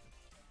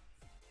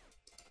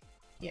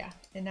 Yeah,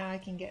 and now I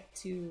can get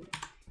to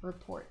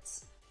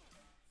reports.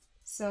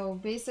 So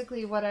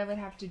basically what I would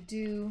have to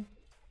do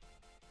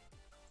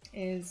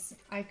is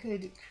I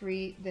could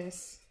create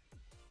this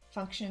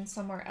function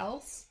somewhere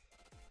else,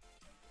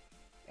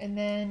 and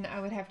then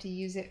I would have to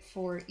use it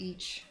for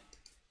each.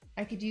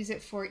 I could use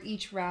it for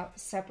each route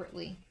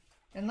separately,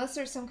 unless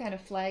there's some kind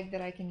of flag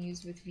that I can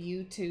use with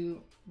Vue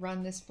to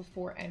run this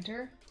before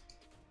enter,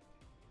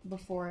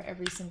 before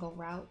every single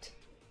route.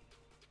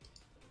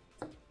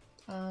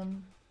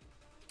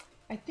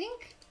 I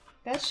think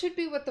that should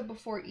be what the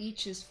before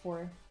each is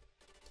for.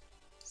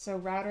 So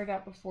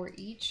router.before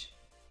each.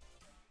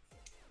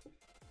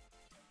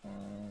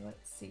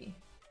 Let's see.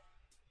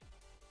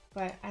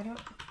 but I don't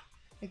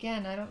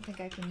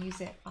think I can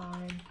use it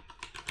on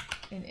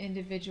an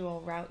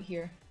individual route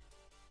here.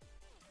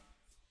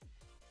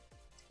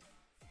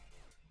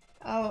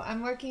 Oh,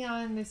 I'm working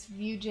on this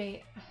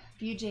Vue.js.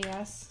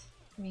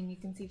 I mean, you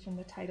can see from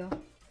the title.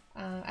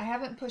 I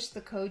haven't pushed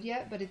the code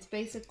yet, but it's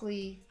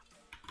basically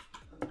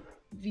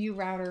Vue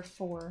Router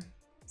 4.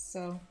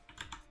 So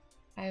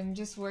I'm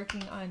just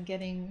working on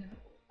getting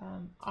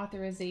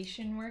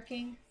authorization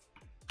working,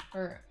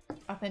 or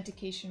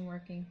authentication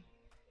working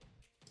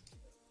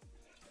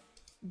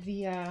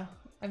via,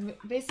 I've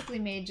basically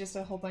made just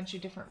a whole bunch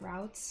of different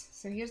routes.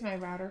 So here's my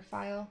router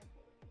file.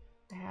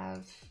 I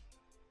have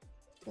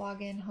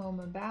login, home,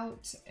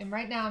 about, and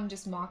right now I'm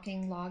just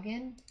mocking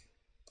login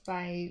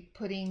by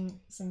putting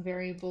some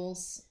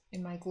variables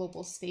in my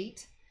global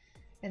state,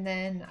 and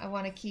then I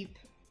want to keep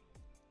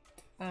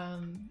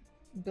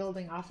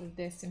building off of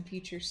this in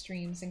future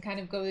streams and kind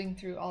of going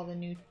through all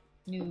the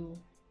new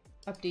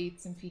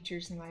updates and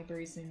features and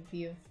libraries in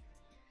Vue.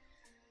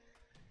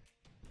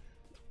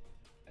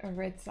 A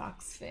Red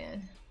Sox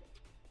fan.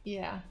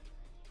 Yeah.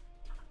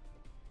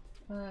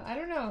 I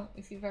don't know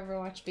if you've ever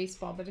watched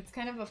baseball, but it's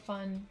kind of a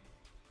fun,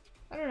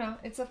 I don't know,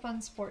 it's a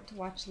fun sport to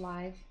watch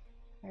live.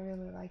 I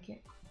really like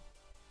it.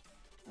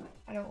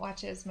 I don't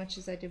watch it as much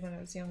as I did when I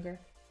was younger.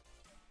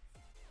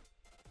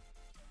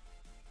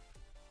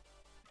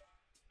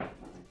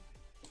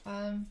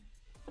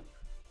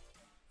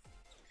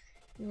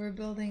 We were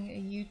building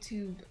a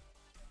YouTube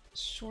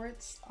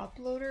Shorts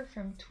uploader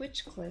from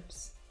Twitch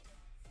clips.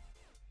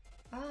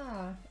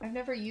 Ah, I've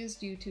never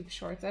used YouTube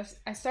Shorts.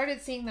 I started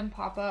seeing them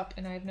pop up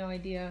and I have no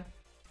idea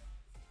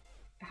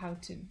how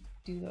to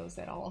do those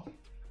at all.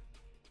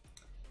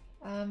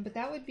 But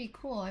that would be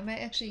cool. I might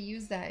actually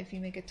use that if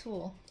you make a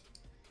tool.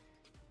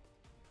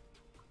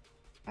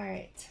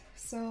 Alright,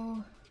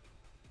 so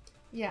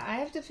yeah, I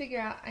have to figure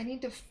out, I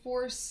need to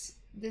force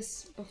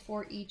this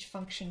before each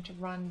function to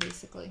run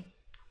basically.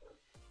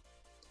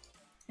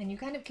 And you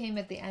kind of came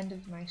at the end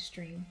of my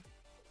stream.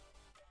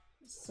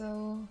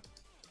 So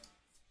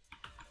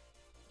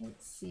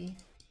let's see.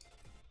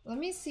 Let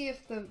me see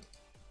if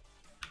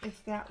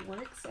that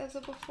works as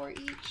a before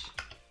each.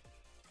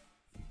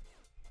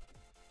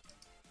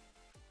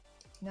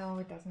 No,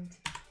 it doesn't.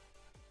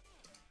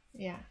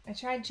 Yeah, I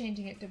tried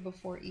changing it to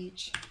before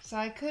each. So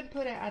I could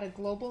put it at a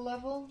global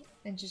level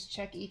and just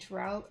check each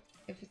route.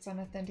 If it's an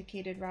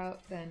authenticated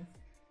route, then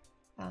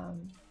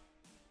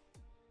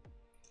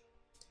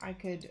I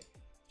could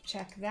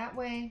check that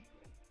way.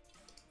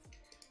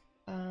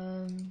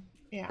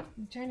 Yeah,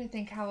 I'm trying to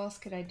think how else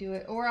could I do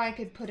it. Or I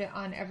could put it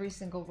on every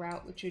single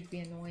route, which would be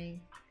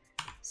annoying.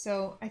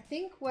 So I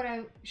think what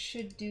I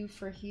should do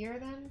for here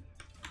then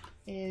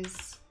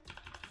is...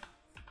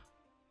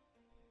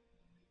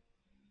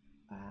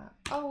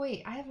 oh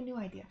wait, I have a new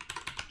idea.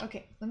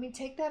 Okay, let me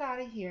take that out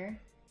of here.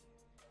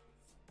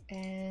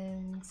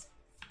 And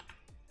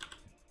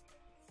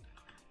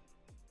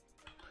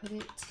put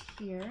it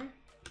here.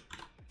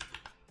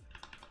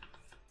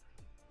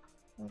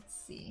 Let's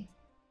see.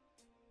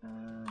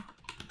 And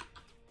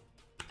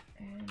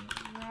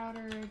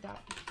router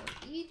dot before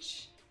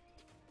each.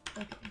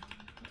 Okay.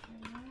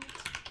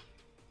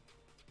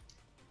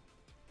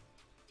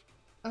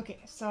 Okay,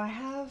 so I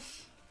have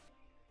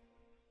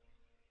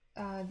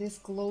this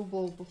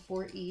global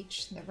before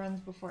each that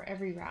runs before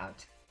every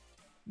route,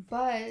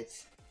 but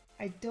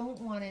I don't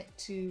want it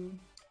to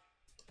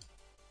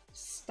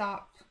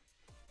stop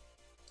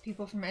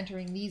people from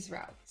entering these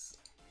routes.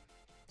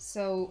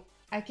 So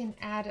I can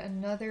add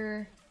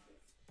another,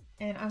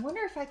 and I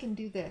wonder if I can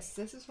do this.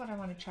 This is what I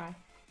want to try.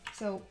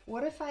 So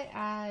what if I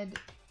add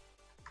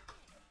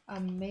a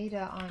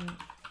meta on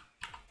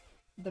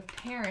the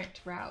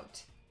parent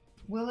route?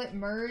 Will it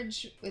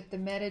merge with the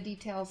meta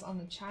details on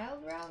the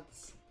child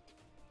routes?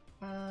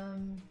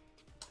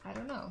 I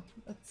don't know.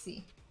 Let's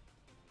see.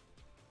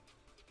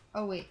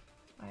 Oh wait,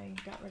 I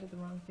got rid of the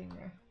wrong thing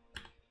there.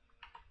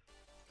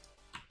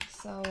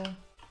 So,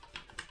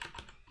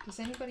 does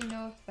anybody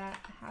know if that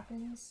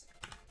happens?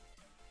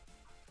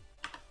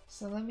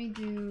 So let me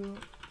do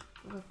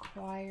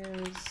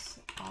requires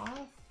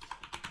auth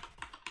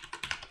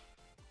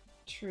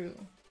true.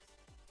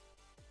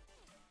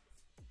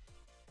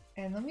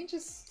 And let me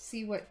just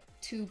see what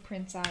 2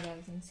 prints out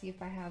as and see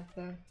if I have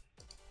the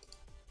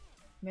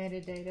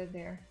metadata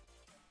there.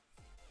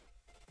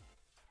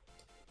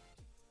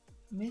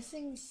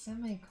 Missing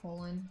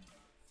semicolon.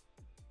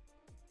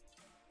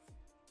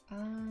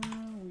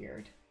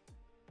 Weird.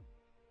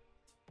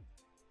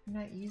 I'm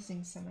not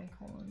using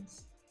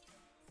semicolons.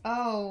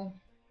 Oh,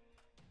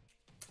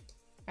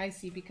 I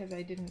see, because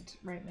I didn't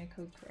write my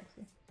code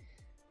correctly.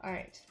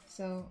 Alright,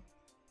 so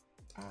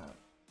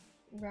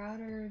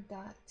router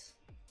dot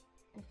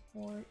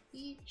before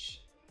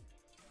each.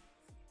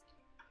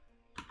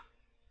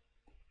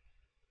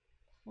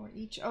 For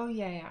each, oh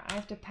yeah, I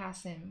have to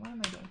pass in. What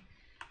am I doing?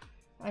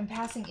 I'm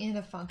passing in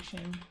a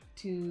function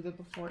to the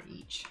before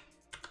each.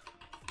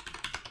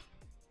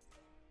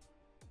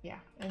 Yeah,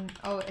 and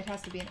oh, it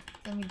has to be an,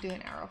 let me do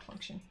an arrow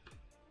function.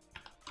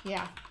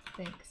 Yeah,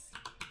 thanks.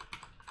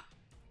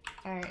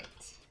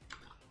 Alright,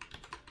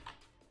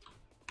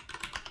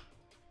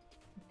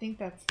 think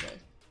that's good.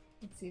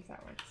 Let's see if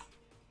that works.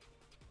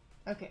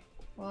 Okay,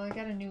 well I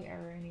got a new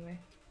error anyway.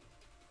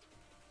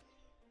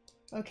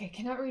 Okay,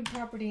 cannot read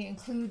property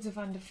includes of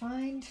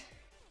undefined.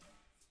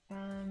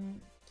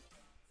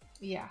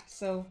 Yeah,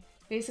 so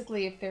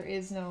basically if there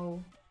is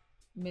no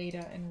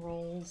meta and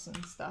roles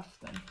and stuff,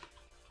 then...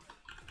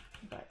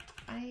 But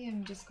I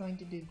am just going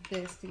to do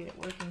this to get it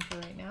working for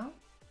right now.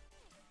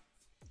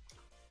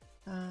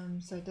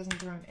 So it doesn't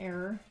throw an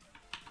error.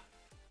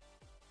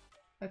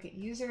 Okay,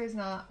 user is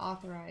not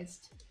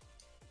authorized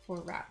for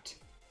route.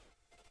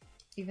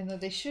 Even though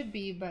they should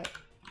be, but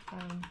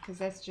because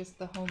that's just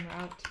the home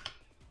route.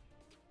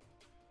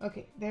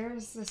 Okay,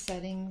 there's the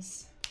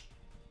settings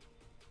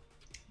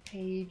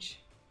page,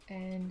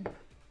 and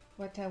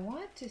what I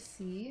want to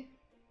see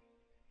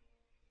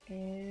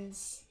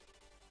is...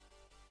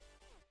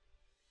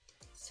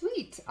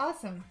 Sweet,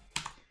 awesome.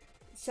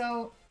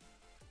 So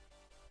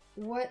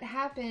what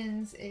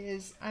happens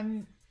is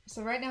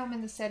so right now I'm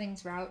in the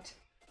settings route,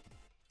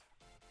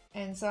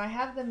 and so I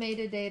have the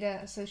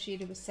metadata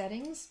associated with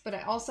settings, but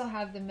I also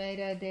have the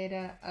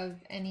metadata of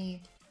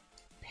any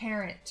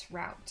parent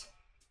route.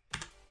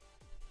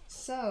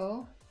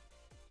 So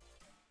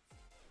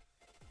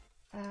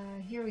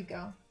here we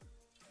go.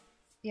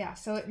 Yeah,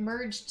 so it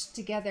merged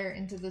together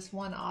into this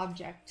one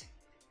object.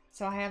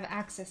 So I have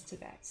access to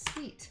that.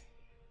 Sweet.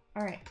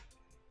 All right.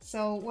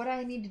 So what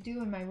I need to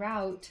do in my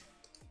route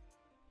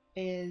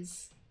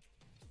is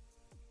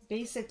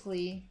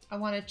basically I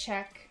want to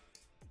check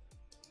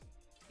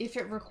if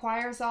it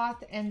requires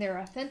auth and they're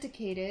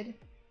authenticated,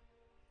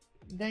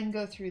 then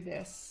go through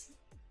this.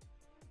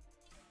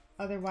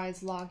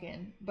 Otherwise log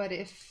in. But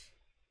if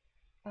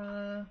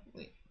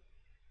wait.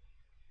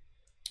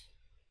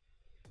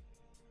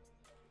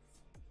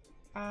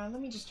 Let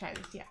me just try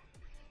this. Yeah.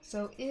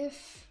 So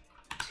if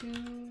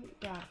to.meta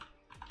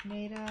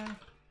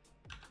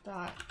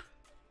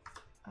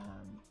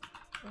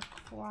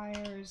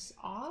requires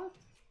auth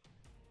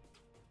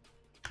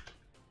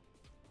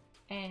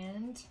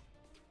and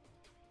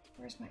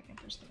where's my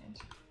ampersand?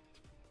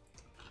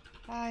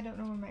 I don't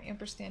know where my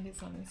ampersand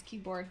is on this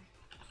keyboard.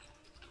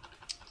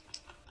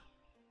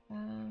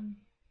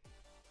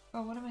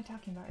 Oh, what am I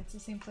talking about? It's the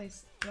same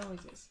place it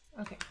always is.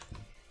 Okay.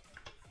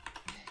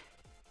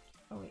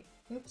 Oh wait,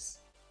 oops.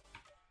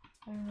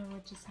 I don't know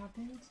what just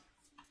happened,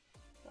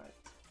 but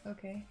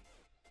okay.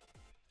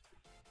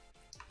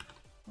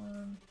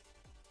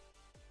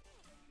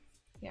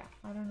 Yeah,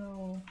 I don't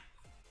know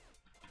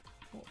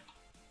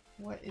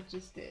what it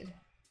just did.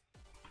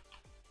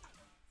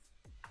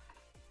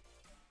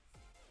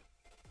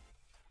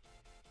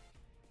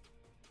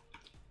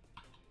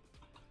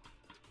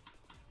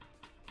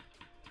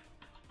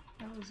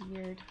 That was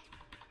weird.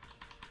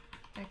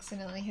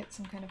 Accidentally hit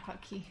some kind of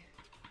hotkey.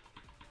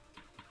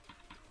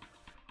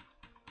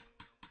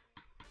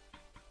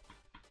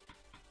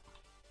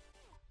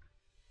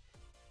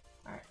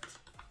 Alright.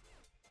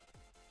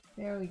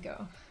 There we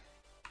go.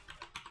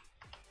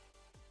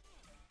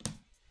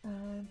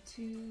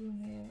 To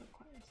meta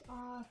requires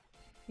auth.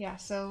 Yeah,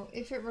 so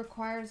if it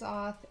requires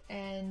auth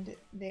and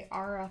they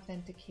are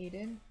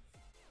authenticated,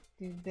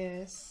 do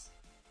this.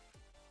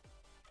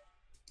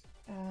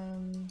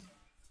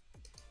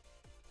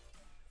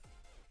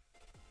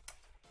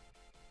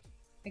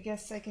 I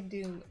guess I can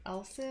do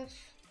else if.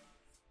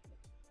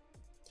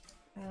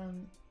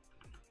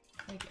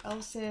 Like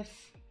else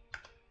if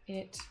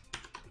it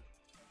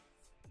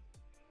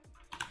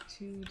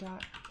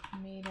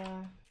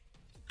to.meta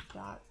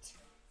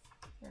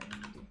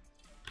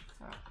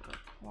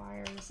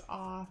requires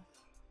auth.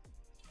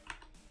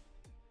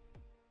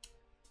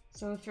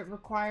 So if it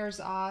requires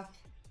auth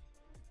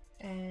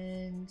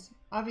and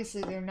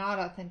obviously they're not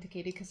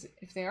authenticated, because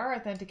if they are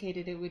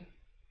authenticated it would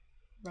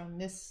run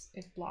this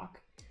if block.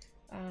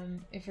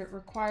 If it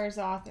requires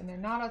auth and they're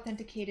not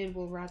authenticated,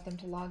 we'll route them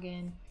to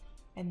login,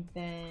 and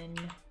then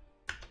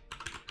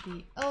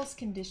the else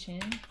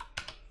condition,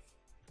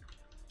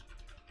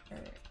 or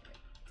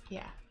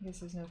yeah, I guess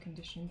there's no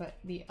condition, but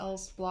the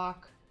else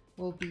block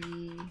will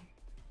be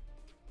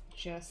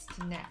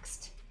just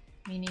next,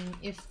 meaning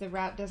if the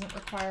route doesn't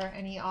require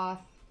any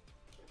auth,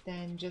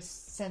 then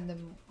just send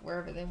them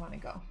wherever they want to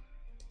go.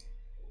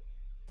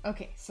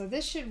 Okay, so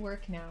this should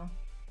work now.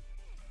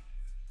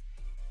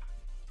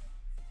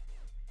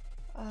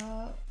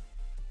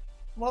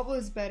 What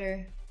was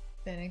better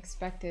than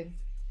expected?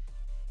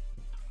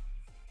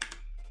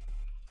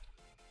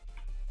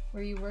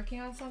 Were you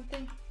working on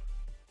something?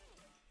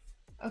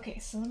 Okay,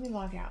 so let me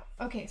log out.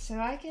 Okay, so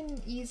I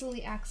can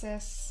easily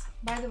access,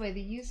 by the way,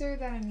 the user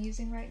that I'm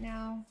using right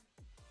now,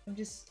 I'm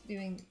just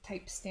doing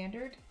type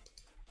standard.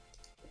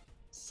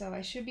 So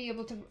I should be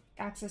able to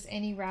access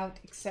any route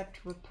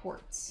except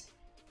reports.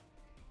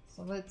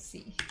 So let's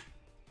see.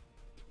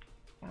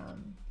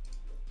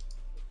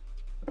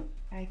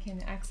 I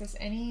can access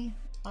any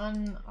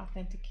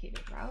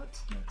unauthenticated route.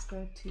 Let's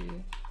go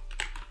to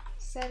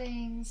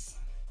settings.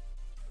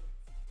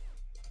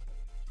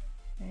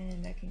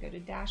 And I can go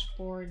to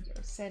dashboard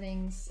or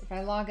settings. If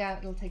I log out,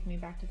 it'll take me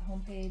back to the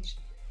home page.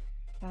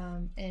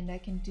 And I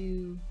can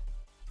do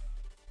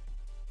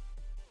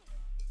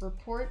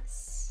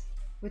reports,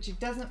 which it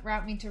doesn't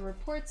route me to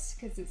reports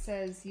because it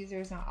says user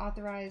is not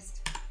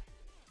authorized.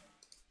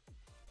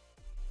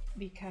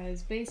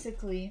 Because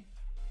basically,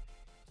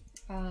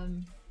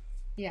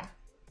 yeah,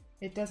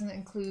 it doesn't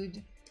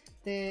include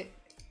the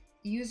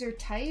user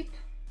type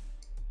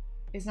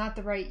is not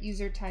the right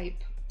user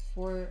type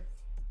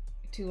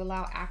to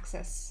allow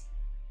access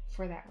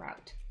for that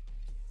route,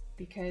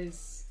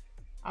 because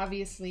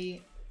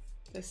obviously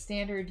the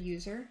standard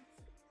user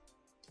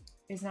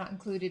is not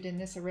included in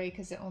this array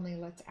because it only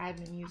lets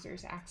admin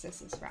users access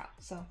this route.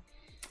 So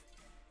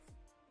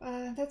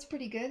that's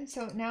pretty good.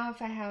 So now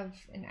if I have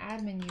an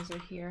admin user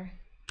here,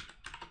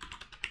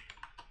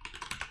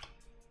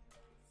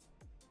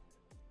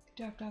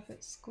 dropped off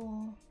at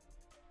school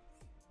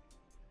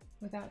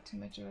without too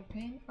much of a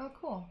pain. Oh,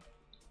 cool.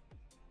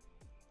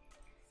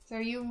 So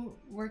are you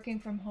working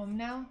from home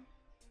now?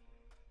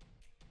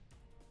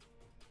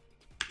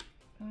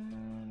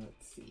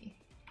 Let's see.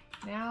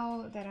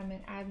 Now that I'm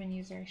an admin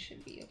user, I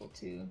should be able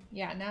to,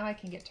 yeah, now I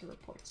can get to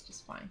reports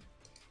just fine.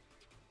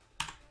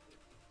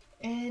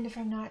 And if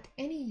I'm not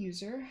any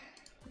user,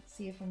 let's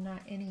see if I'm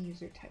not any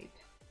user type.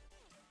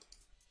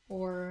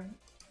 Or,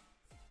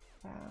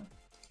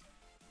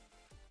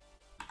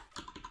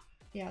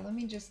 yeah, let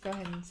me just go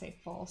ahead and say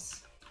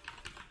false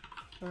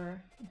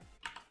for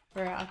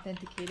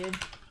authenticated.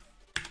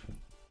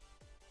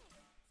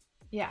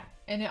 Yeah,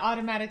 and it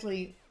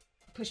automatically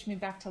pushed me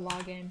back to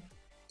login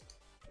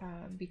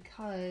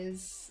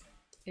because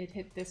it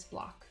hit this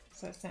block.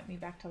 So it sent me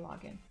back to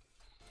login.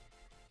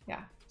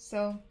 Yeah,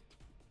 so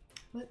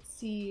let's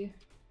see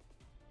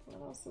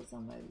what else is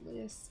on my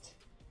list.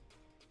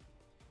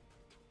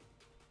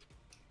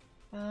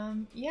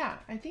 Yeah,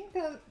 I think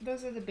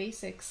those are the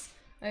basics.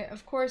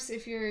 Of course,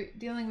 if you're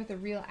dealing with a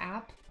real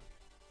app,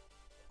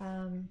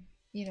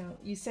 you know,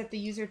 you set the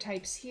user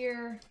types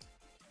here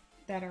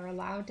that are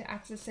allowed to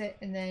access it,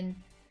 and then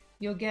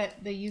you'll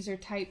get the user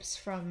types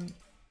from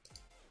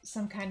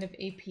some kind of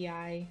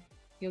API.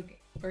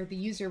 Or the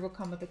user will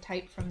come with a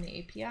type from the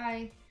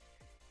API,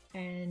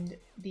 and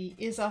the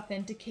is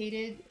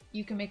authenticated,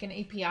 you can make an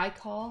API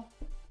call,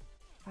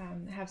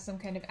 have some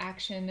kind of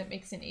action that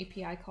makes an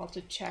API call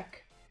to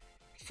check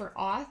for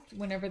auth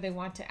whenever they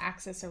want to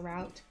access a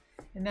route,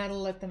 and that'll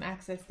let them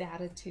access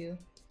data too.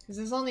 Because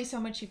there's only so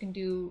much you can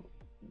do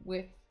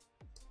with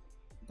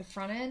the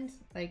front end,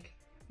 like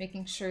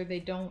making sure they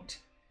don't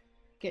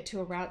get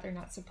to a route they're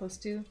not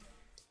supposed to.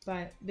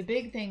 But the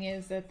big thing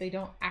is that they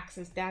don't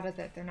access data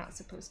that they're not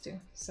supposed to.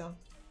 So,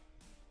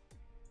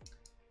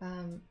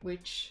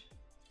 which,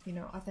 you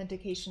know,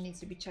 authentication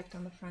needs to be checked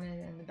on the front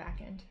end and the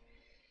back end.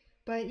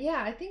 But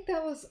yeah, I think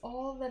that was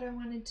all that I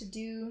wanted to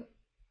do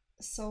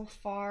so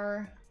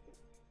far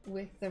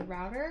with the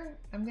router.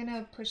 I'm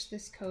gonna push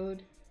this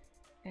code,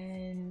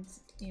 and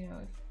you know,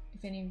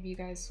 if any of you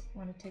guys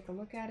want to take a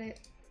look at it.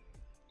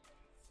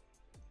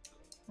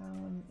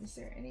 Is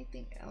there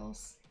anything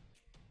else?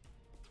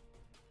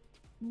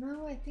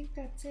 No, I think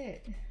that's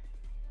it.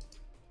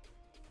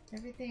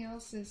 Everything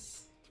else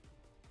is,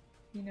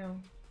 you know,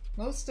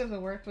 most of the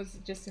work was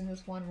just in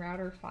this one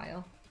router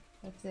file.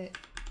 That's it.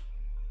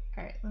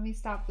 All right, let me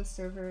stop the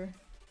server,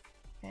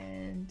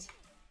 and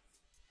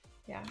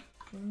yeah,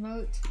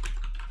 remote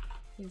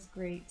is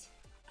great.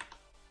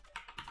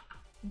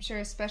 I'm sure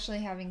especially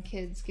having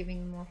kids, giving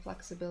them more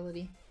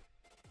flexibility.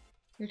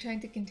 You're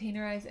trying to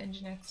containerize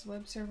Nginx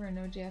web server and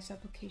Node.js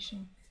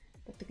application,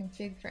 but the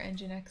config for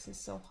Nginx is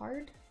so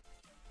hard.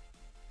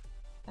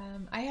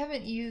 I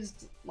haven't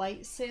used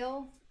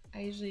Lightsail. I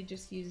usually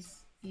just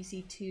use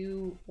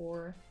EC2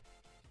 or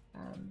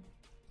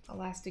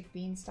Elastic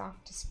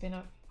Beanstalk to spin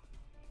up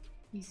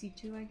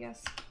EC2, I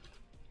guess.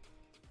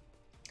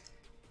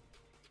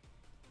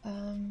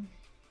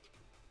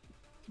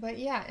 But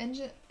yeah,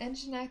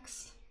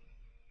 Nginx.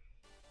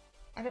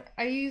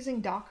 Are you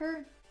using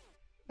Docker?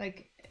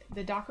 Like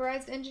the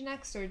Dockerized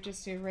Nginx, or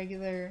just your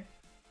regular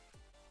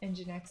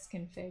Nginx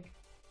config?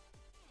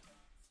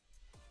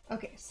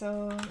 Okay,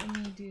 so let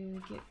me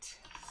do git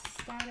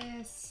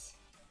status.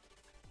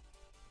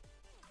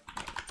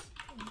 Right,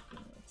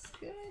 everything looks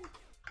good.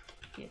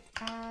 Git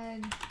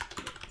add,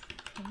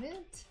 git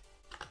commit,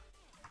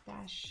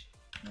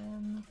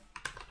 -m.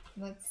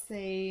 Let's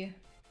say,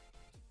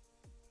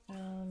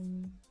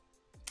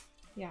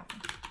 yeah,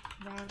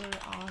 router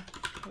auth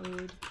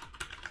code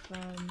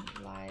from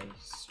live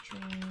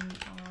stream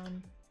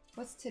on,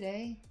 what's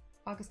today?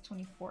 August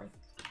 24th.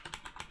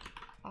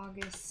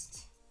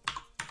 August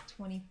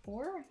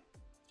 24.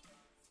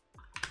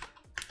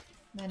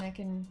 Then I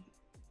can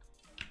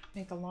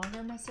make a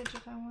longer message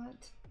if I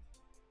want.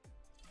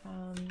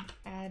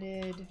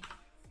 Added,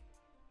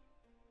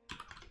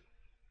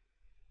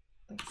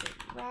 let's say,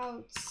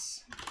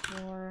 routes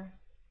for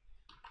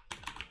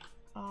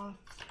auth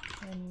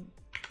and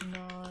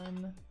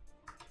non-auth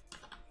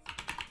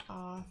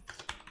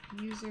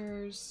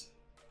users.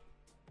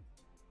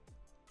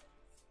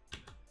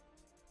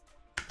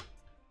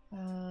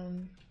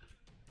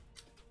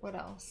 What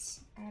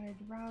else? Added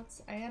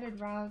routes. I added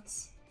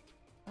routes.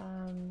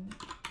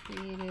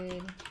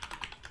 Created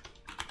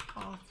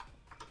auth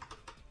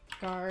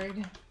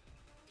guard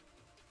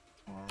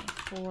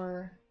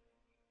for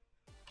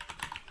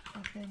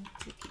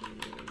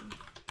authenticated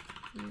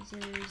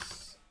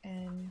users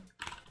and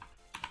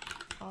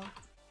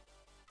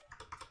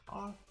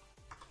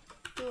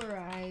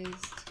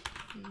authorized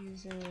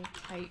user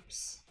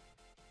types.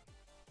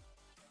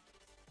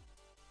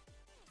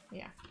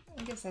 Yeah,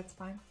 I guess that's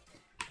fine.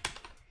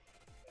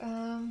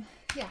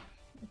 Yeah,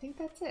 I think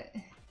that's it.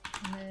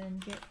 And then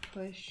git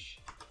push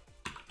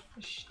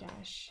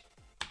dash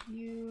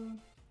u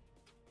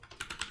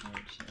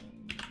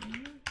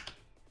origin.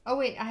 Oh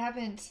wait, I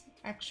haven't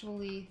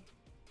actually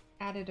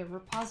added a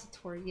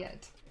repository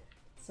yet.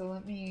 So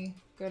let me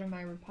go to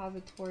my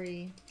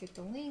repository, get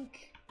the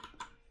link,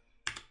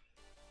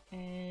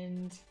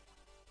 and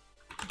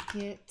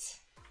git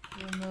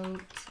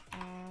remote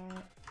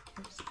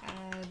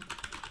add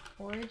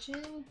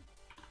origin,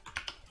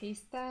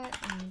 paste that,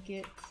 and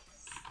git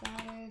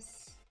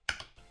status,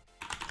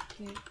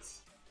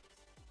 git,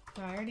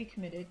 oh, I already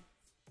committed.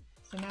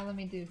 So now let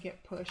me do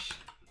git push.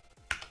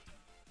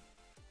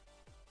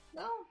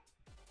 No.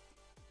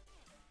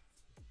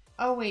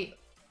 Oh wait,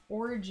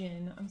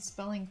 origin, I'm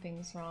spelling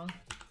things wrong.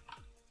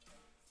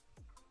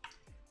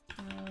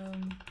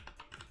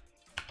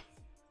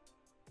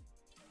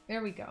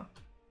 There we go.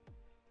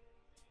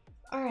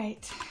 All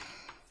right.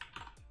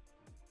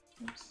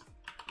 Oops.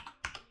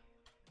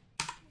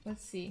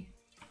 Let's see.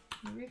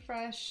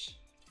 Refresh.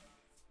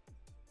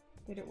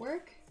 Did it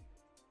work?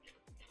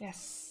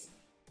 Yes.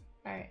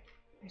 All right.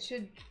 I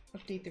should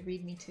update the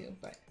README too,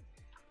 but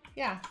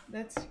yeah,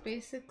 that's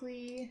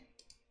basically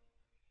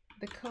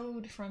the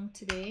code from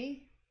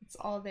today. It's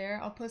all there.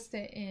 I'll post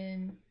it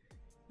in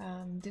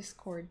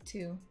Discord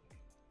too.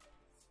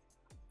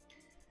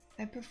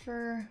 I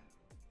prefer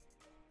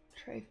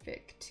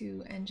Trafic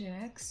to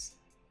Nginx.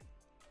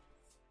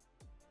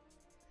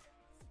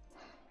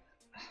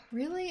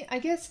 Really? I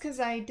guess because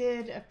I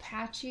did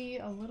Apache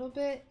a little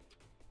bit,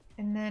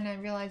 and then I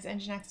realized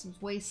Nginx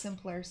was way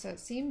simpler, so it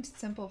seemed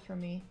simple for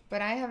me.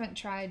 But I haven't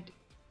tried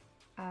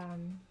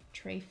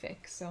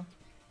Trafic, so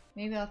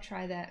maybe I'll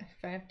try that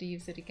if I have to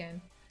use it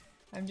again.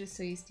 I'm just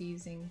so used to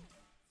using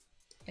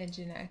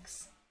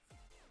Nginx.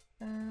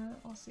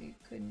 Also, you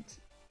couldn't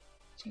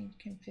change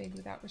config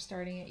without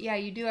restarting it. Yeah,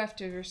 you do have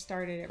to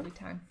restart it every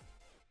time.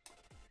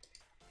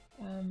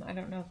 I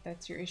don't know if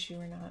that's your issue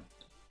or not.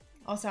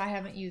 Also, I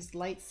haven't used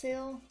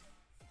Lightsail.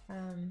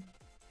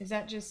 Is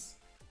that just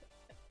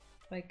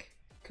like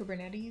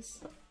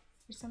Kubernetes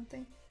or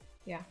something?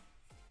 Yeah.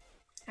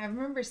 I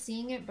remember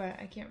seeing it, but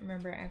I can't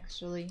remember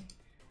actually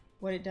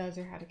what it does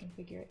or how to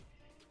configure it.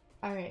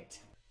 All right.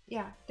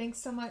 Yeah, thanks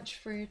so much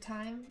for your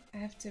time. I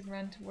have to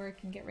run to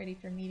work and get ready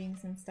for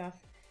meetings and stuff.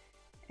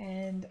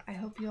 And I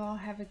hope you all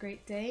have a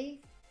great day.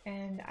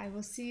 And I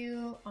will see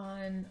you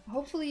on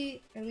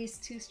hopefully at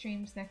least 2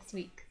 streams next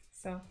week.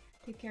 So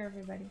take care,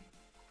 everybody.